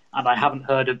 100, and I haven't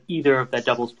heard of either of their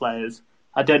doubles players.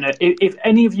 I don't know if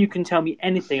any of you can tell me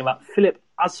anything about Philip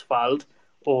Asphalt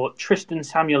or Tristan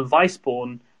Samuel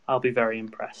Weisborn. I'll be very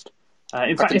impressed.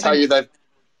 I can tell you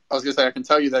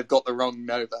they've got the wrong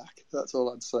Novak. That's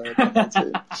all I'd say about that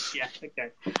team. Yeah,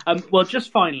 okay. Well,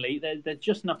 just finally, there's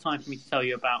just enough time for me to tell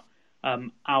you about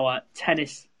our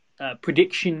tennis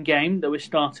prediction game that we're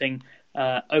starting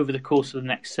over the course of the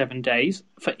next 7 days.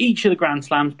 For each of the Grand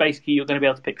Slams, basically, you're going to be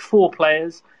able to pick 4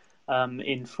 players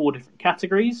in 4 different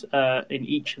categories in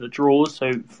each of the draws,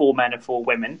 so 4 men and 4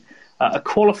 women. A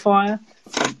qualifier,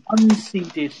 an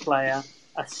unseeded player,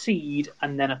 a seed,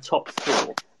 and then a top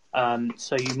 4.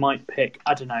 So you might pick,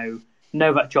 I don't know,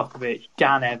 Novak Djokovic,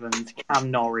 Dan Evans,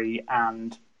 Cam Norrie,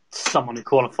 and someone who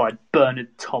qualified,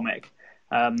 Bernard Tomic.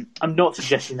 I'm not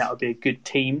suggesting that would be a good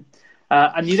team.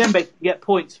 And you then get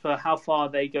points for how far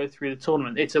they go through the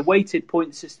tournament. It's a weighted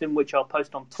point system, which I'll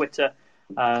post on Twitter.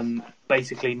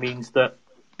 Basically means that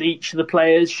each of the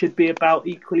players should be about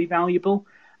equally valuable,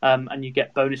 and you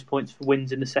get bonus points for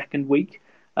wins in the second week.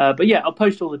 But yeah, I'll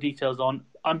post all the details on.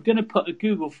 I'm going to put a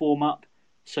Google form up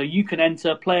so you can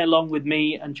enter, play along with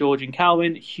me and George and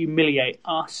Calvin, humiliate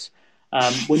us.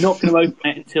 We're not going to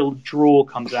open it until the draw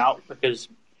comes out, because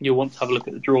you'll want to have a look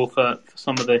at the draw for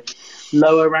some of the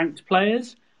lower ranked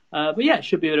players. But yeah, it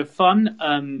should be a bit of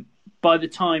fun. By the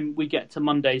time we get to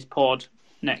Monday's pod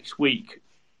next week,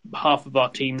 half of our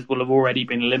teams will have already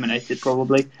been eliminated,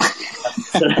 probably.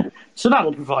 So that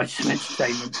will provide some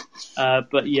entertainment.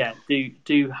 But yeah,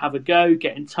 do have a go.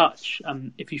 Get in touch.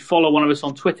 If you follow one of us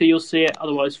on Twitter, you'll see it.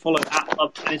 Otherwise, follow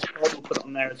 @LoveTennisPod. We'll put it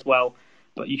on there as well.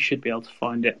 But you should be able to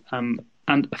find it. And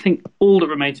I think all that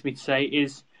remains for me to say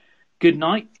is good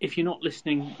night. If you're not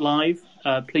listening live,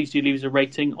 please do leave us a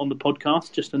rating on the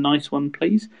podcast. Just a nice one,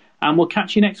 please. And we'll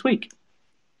catch you next week.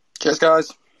 Cheers,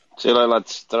 guys. See you later,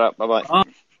 lads. Ta-ra. Bye-bye. Bye.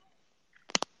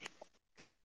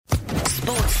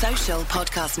 Sports Social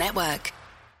Podcast Network.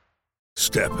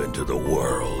 Step into the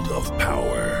world of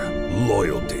power,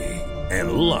 loyalty,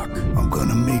 and luck. I'm going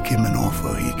to make him an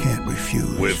offer he can't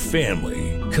refuse. With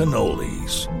family,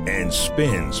 cannolis, and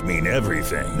spins mean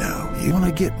everything. Now, you want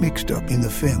to get mixed up in the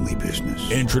family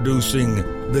business. Introducing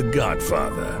The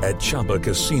Godfather at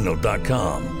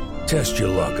ChumbaCasino.com. Test your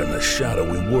luck in the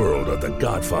shadowy world of The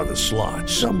Godfather slot.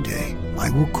 Someday, I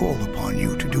will call upon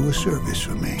you to do a service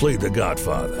for me. Play The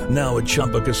Godfather, now at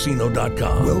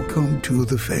ChumbaCasino.com. Welcome to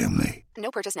the family.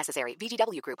 No purchase necessary.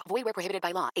 VGW Group. Void where prohibited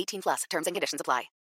by law. 18+. Terms and conditions apply.